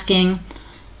is asking,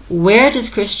 where does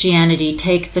Christianity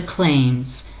take the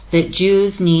claims that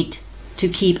Jews need to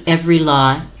keep every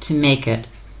law to make it?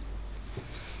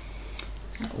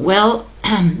 Well,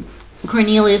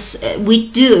 Cornelius, we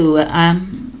do.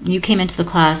 You came into the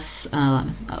class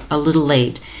a little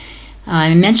late.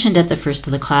 I mentioned at the first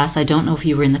of the class, I don't know if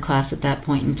you were in the class at that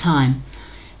point in time,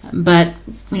 but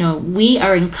we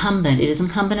are incumbent. It is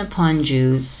incumbent upon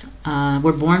Jews.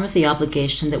 We're born with the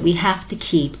obligation that we have to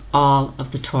keep all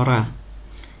of the Torah.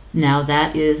 Now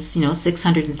that is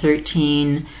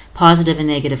 613 positive and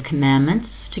negative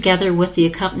commandments, together with the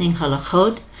accompanying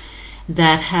halachot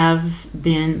that have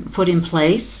been put in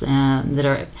place, that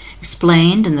are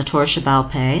explained in the Torah Shebaal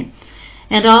Peh,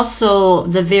 and also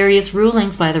the various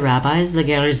rulings by the rabbis, the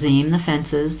gerizim, the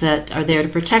fences, that are there to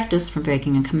protect us from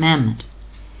breaking a commandment.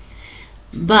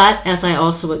 But, as I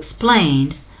also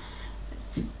explained,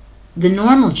 the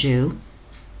normal Jew,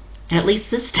 at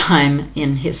least this time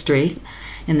in history,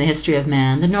 in the history of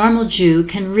man, the normal Jew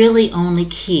can really only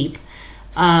keep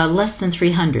less than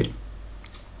 300.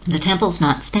 The temple's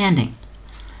not standing.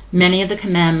 Many of the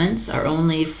commandments are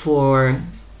only for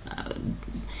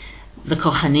the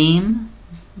Kohanim,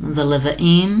 the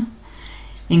Levaim,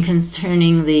 in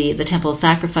concerning the temple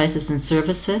sacrifices and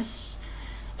services.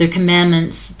 They're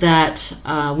commandments that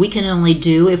we can only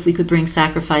do if we could bring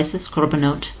sacrifices,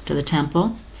 korbanot, to the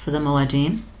temple for the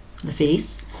Moadim, the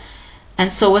feasts.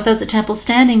 And so without the temple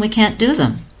standing, we can't do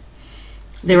them.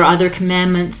 There are other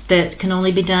commandments that can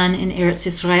only be done in Eretz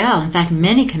Yisrael. In fact,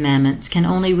 many commandments can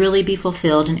only really be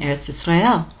fulfilled in Eretz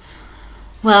Yisrael.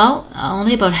 Well,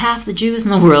 only about half the Jews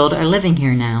in the world are living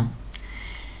here now.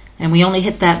 And we only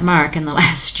hit that mark in the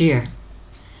last year.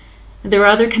 There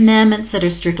are other commandments that are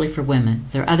strictly for women.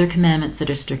 There are other commandments that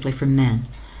are strictly for men.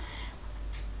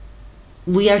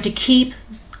 We are to keep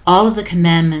all of the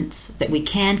commandments that we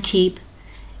can keep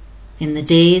in the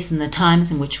days and the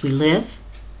times in which we live,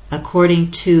 according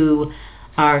to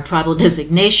our tribal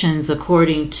designations,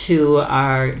 according to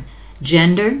our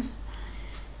gender.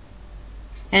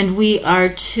 And we are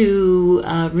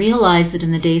to realize that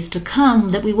in the days to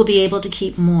come that we will be able to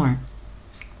keep more.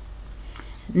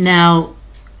 Now,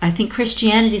 I think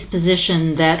Christianity's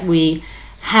position that we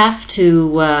have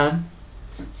to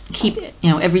keep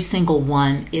every single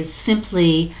one is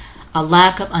simply a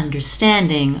lack of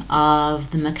understanding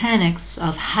of the mechanics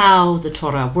of how the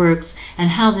Torah works and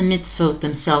how the mitzvot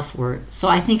themselves work. So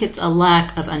I think it's a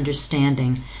lack of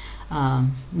understanding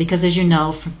because, as you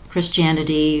know,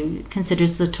 Christianity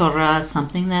considers the Torah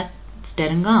something that's dead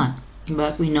and gone.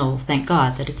 But we know, thank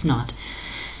God, that it's not.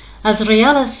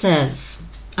 Azriela says,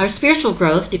 our spiritual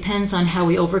growth depends on how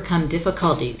we overcome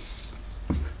difficulties,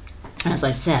 as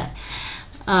I said.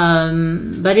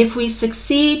 But if we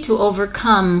succeed to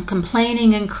overcome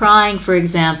complaining and crying, for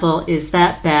example, is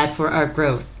that bad for our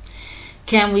growth?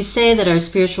 Can we say that our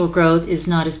spiritual growth is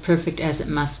not as perfect as it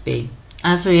must be?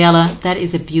 Azriela, that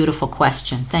is a beautiful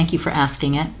question. Thank you for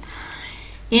asking it.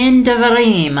 In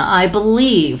Devarim, I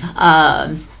believe,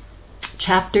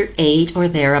 chapter 8 or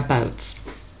thereabouts,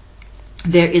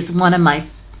 there is one of my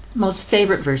most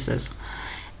favorite verses.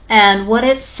 And what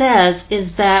it says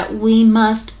is that we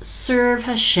must serve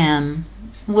Hashem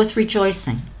with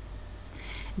rejoicing.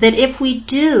 That if we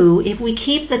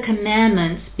keep the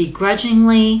commandments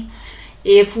begrudgingly,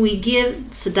 if we give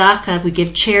tzedakah, if we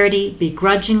give charity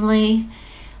begrudgingly,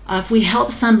 if we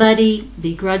help somebody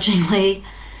begrudgingly,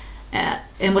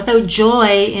 and without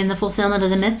joy in the fulfillment of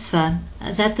the mitzvah,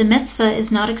 that the mitzvah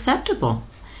is not acceptable.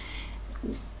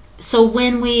 So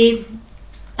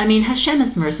Hashem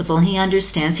is merciful. He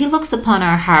understands. He looks upon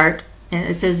our heart.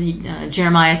 It says,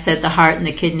 Jeremiah said, the heart and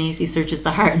the kidneys. He searches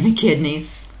the heart and the kidneys.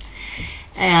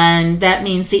 And that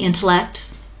means the intellect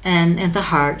and the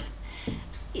heart.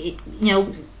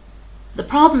 The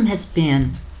problem has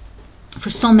been, for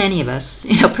so many of us,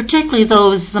 particularly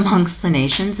those amongst the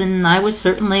nations, and I was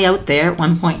certainly out there at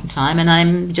one point in time, and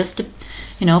I'm just,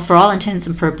 for all intents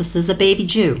and purposes, a baby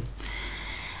Jew.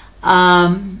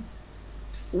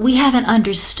 We haven't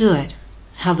understood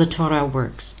how the Torah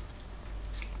works.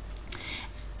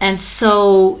 And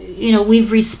so,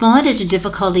 we've responded to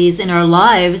difficulties in our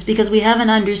lives because we haven't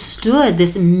understood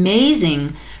this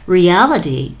amazing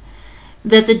reality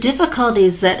that the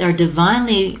difficulties that are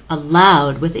divinely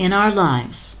allowed within our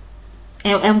lives,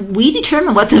 and we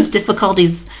determine what those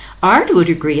difficulties are to a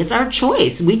degree. It's our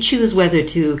choice. We choose whether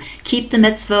to keep the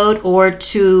mitzvot or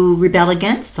to rebel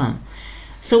against them.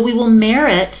 So we will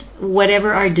merit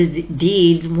whatever our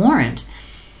deeds warrant.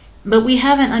 But we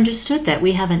haven't understood that.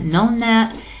 We haven't known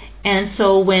that. And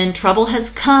so when trouble has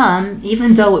come,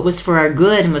 even though it was for our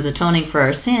good and was atoning for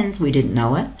our sins, we didn't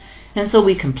know it. And so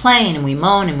we complain and we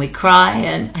moan and we cry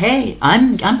and, hey,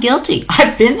 I'm guilty.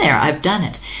 I've been there. I've done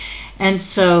it. And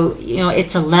so,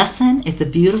 it's a lesson. It's a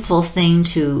beautiful thing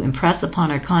to impress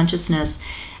upon our consciousness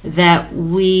that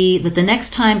the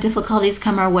next time difficulties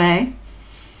come our way,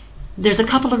 there's a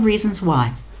couple of reasons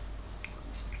why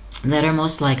that are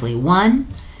most likely.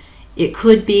 One, it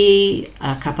could be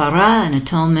a kapara, an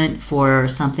atonement for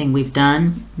something we've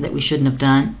done that we shouldn't have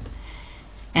done.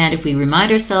 And if we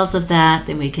remind ourselves of that,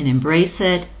 then we can embrace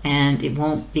it and it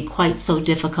won't be quite so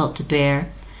difficult to bear.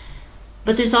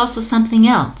 But there's also something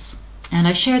else. And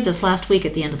I shared this last week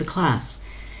at the end of the class.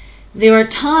 There are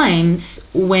times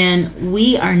when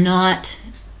we are not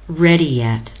ready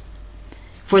yet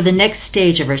for the next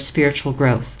stage of our spiritual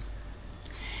growth.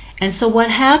 And so what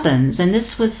happens, and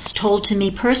this was told to me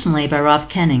personally by Rav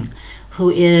Kenning, who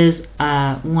is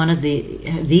one of the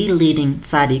leading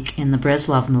tzaddik in the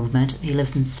Breslov movement. He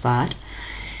lives in Tzfat.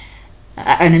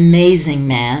 An amazing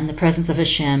man. The presence of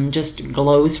Hashem just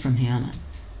glows from him.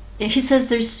 And he says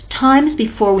there's times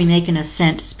before we make an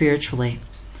ascent spiritually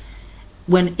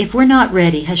if we're not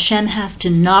ready, Hashem has to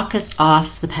knock us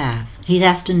off the path. He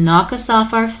has to knock us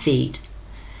off our feet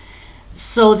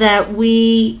so that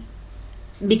we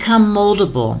become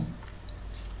moldable.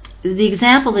 The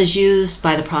example is used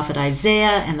by the prophet Isaiah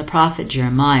and the prophet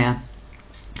Jeremiah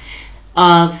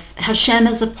of Hashem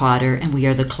as a potter and we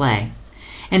are the clay.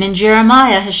 And in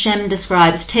Jeremiah, Hashem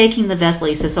describes taking the vessel.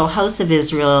 He says, "O house of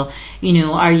Israel,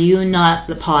 are you not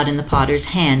the pot in the potter's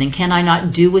hand? And can I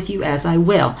not do with you as I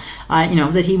will?"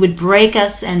 That he would break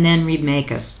us and then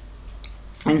remake us.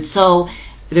 And so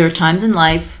there are times in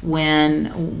life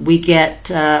when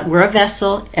we're a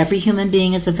vessel. Every human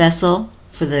being is a vessel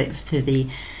for the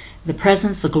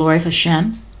presence, the glory of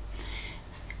Hashem.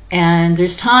 And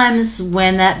there's times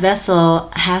when that vessel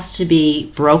has to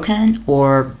be broken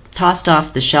or tossed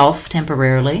off the shelf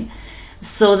temporarily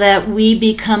so that we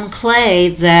become clay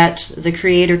that the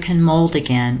Creator can mold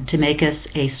again to make us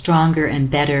a stronger and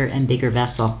better and bigger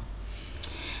vessel.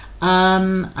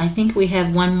 I think we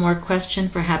have one more question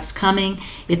perhaps coming.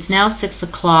 It's now 6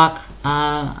 o'clock.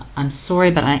 I'm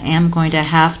sorry, but I am going to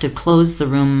have to close the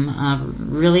room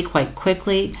really quite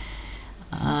quickly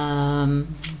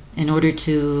in order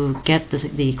to get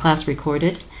the class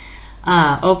recorded.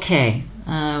 Okay.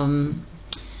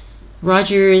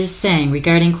 Roger is saying,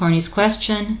 regarding Corny's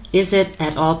question, is it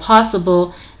at all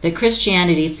possible that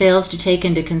Christianity fails to take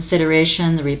into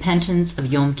consideration the repentance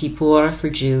of Yom Kippur for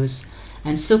Jews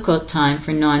and Sukkot time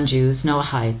for non-Jews,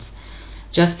 Noahites?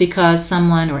 Just because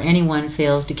someone or anyone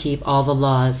fails to keep all the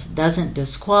laws doesn't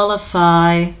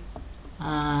disqualify.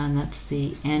 And that's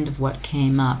the end of what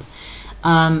came up.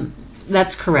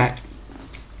 That's correct.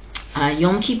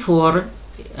 Yom Kippur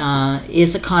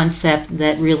is a concept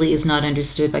that really is not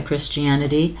understood by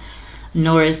Christianity,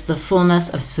 nor is the fullness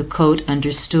of Sukkot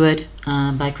understood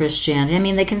by Christianity. I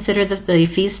mean, they consider the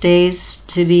feast days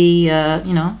to be,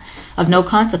 of no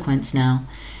consequence now.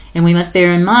 And we must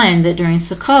bear in mind that during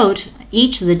Sukkot,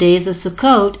 each of the days of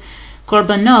Sukkot,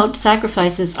 korbanot,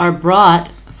 sacrifices, are brought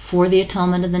for the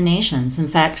atonement of the nations. In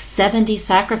fact, 70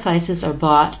 sacrifices are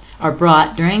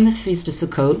brought during the Feast of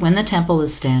Sukkot when the temple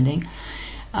is standing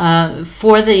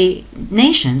for the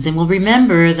nations. And we'll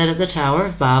remember that at the Tower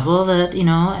of Babel, that,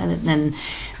 and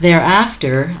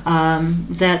thereafter,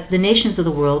 that the nations of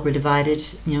the world were divided,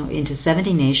 into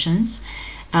 70 nations,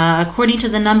 according to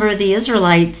the number of the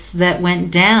Israelites that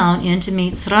went down into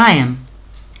Mitzrayim.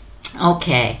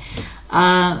 Okay.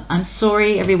 I'm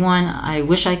sorry, everyone. I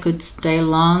wish I could stay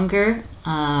longer,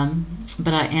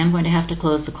 but I am going to have to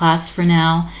close the class for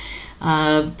now.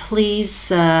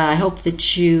 Please, I hope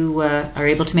that you are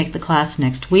able to make the class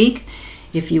next week.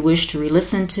 If you wish to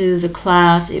re-listen to the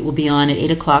class, it will be on at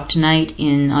 8 o'clock tonight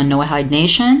on Noahide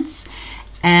Nations.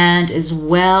 And as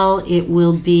well, it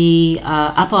will be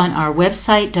up on our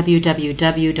website,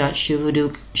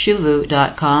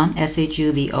 www.shuvoo.com,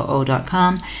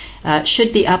 shuvoo.com.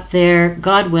 Should be up there,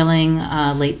 God willing,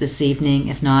 late this evening,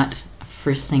 if not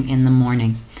first thing in the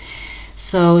morning.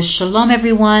 So, shalom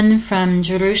everyone from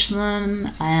Jerusalem,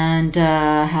 and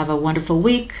have a wonderful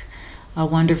week, a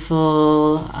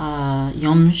wonderful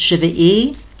Yom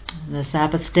Shiva'i, the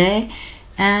Sabbath day.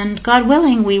 And God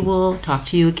willing, we will talk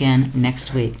to you again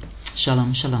next week.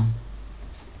 Shalom, shalom.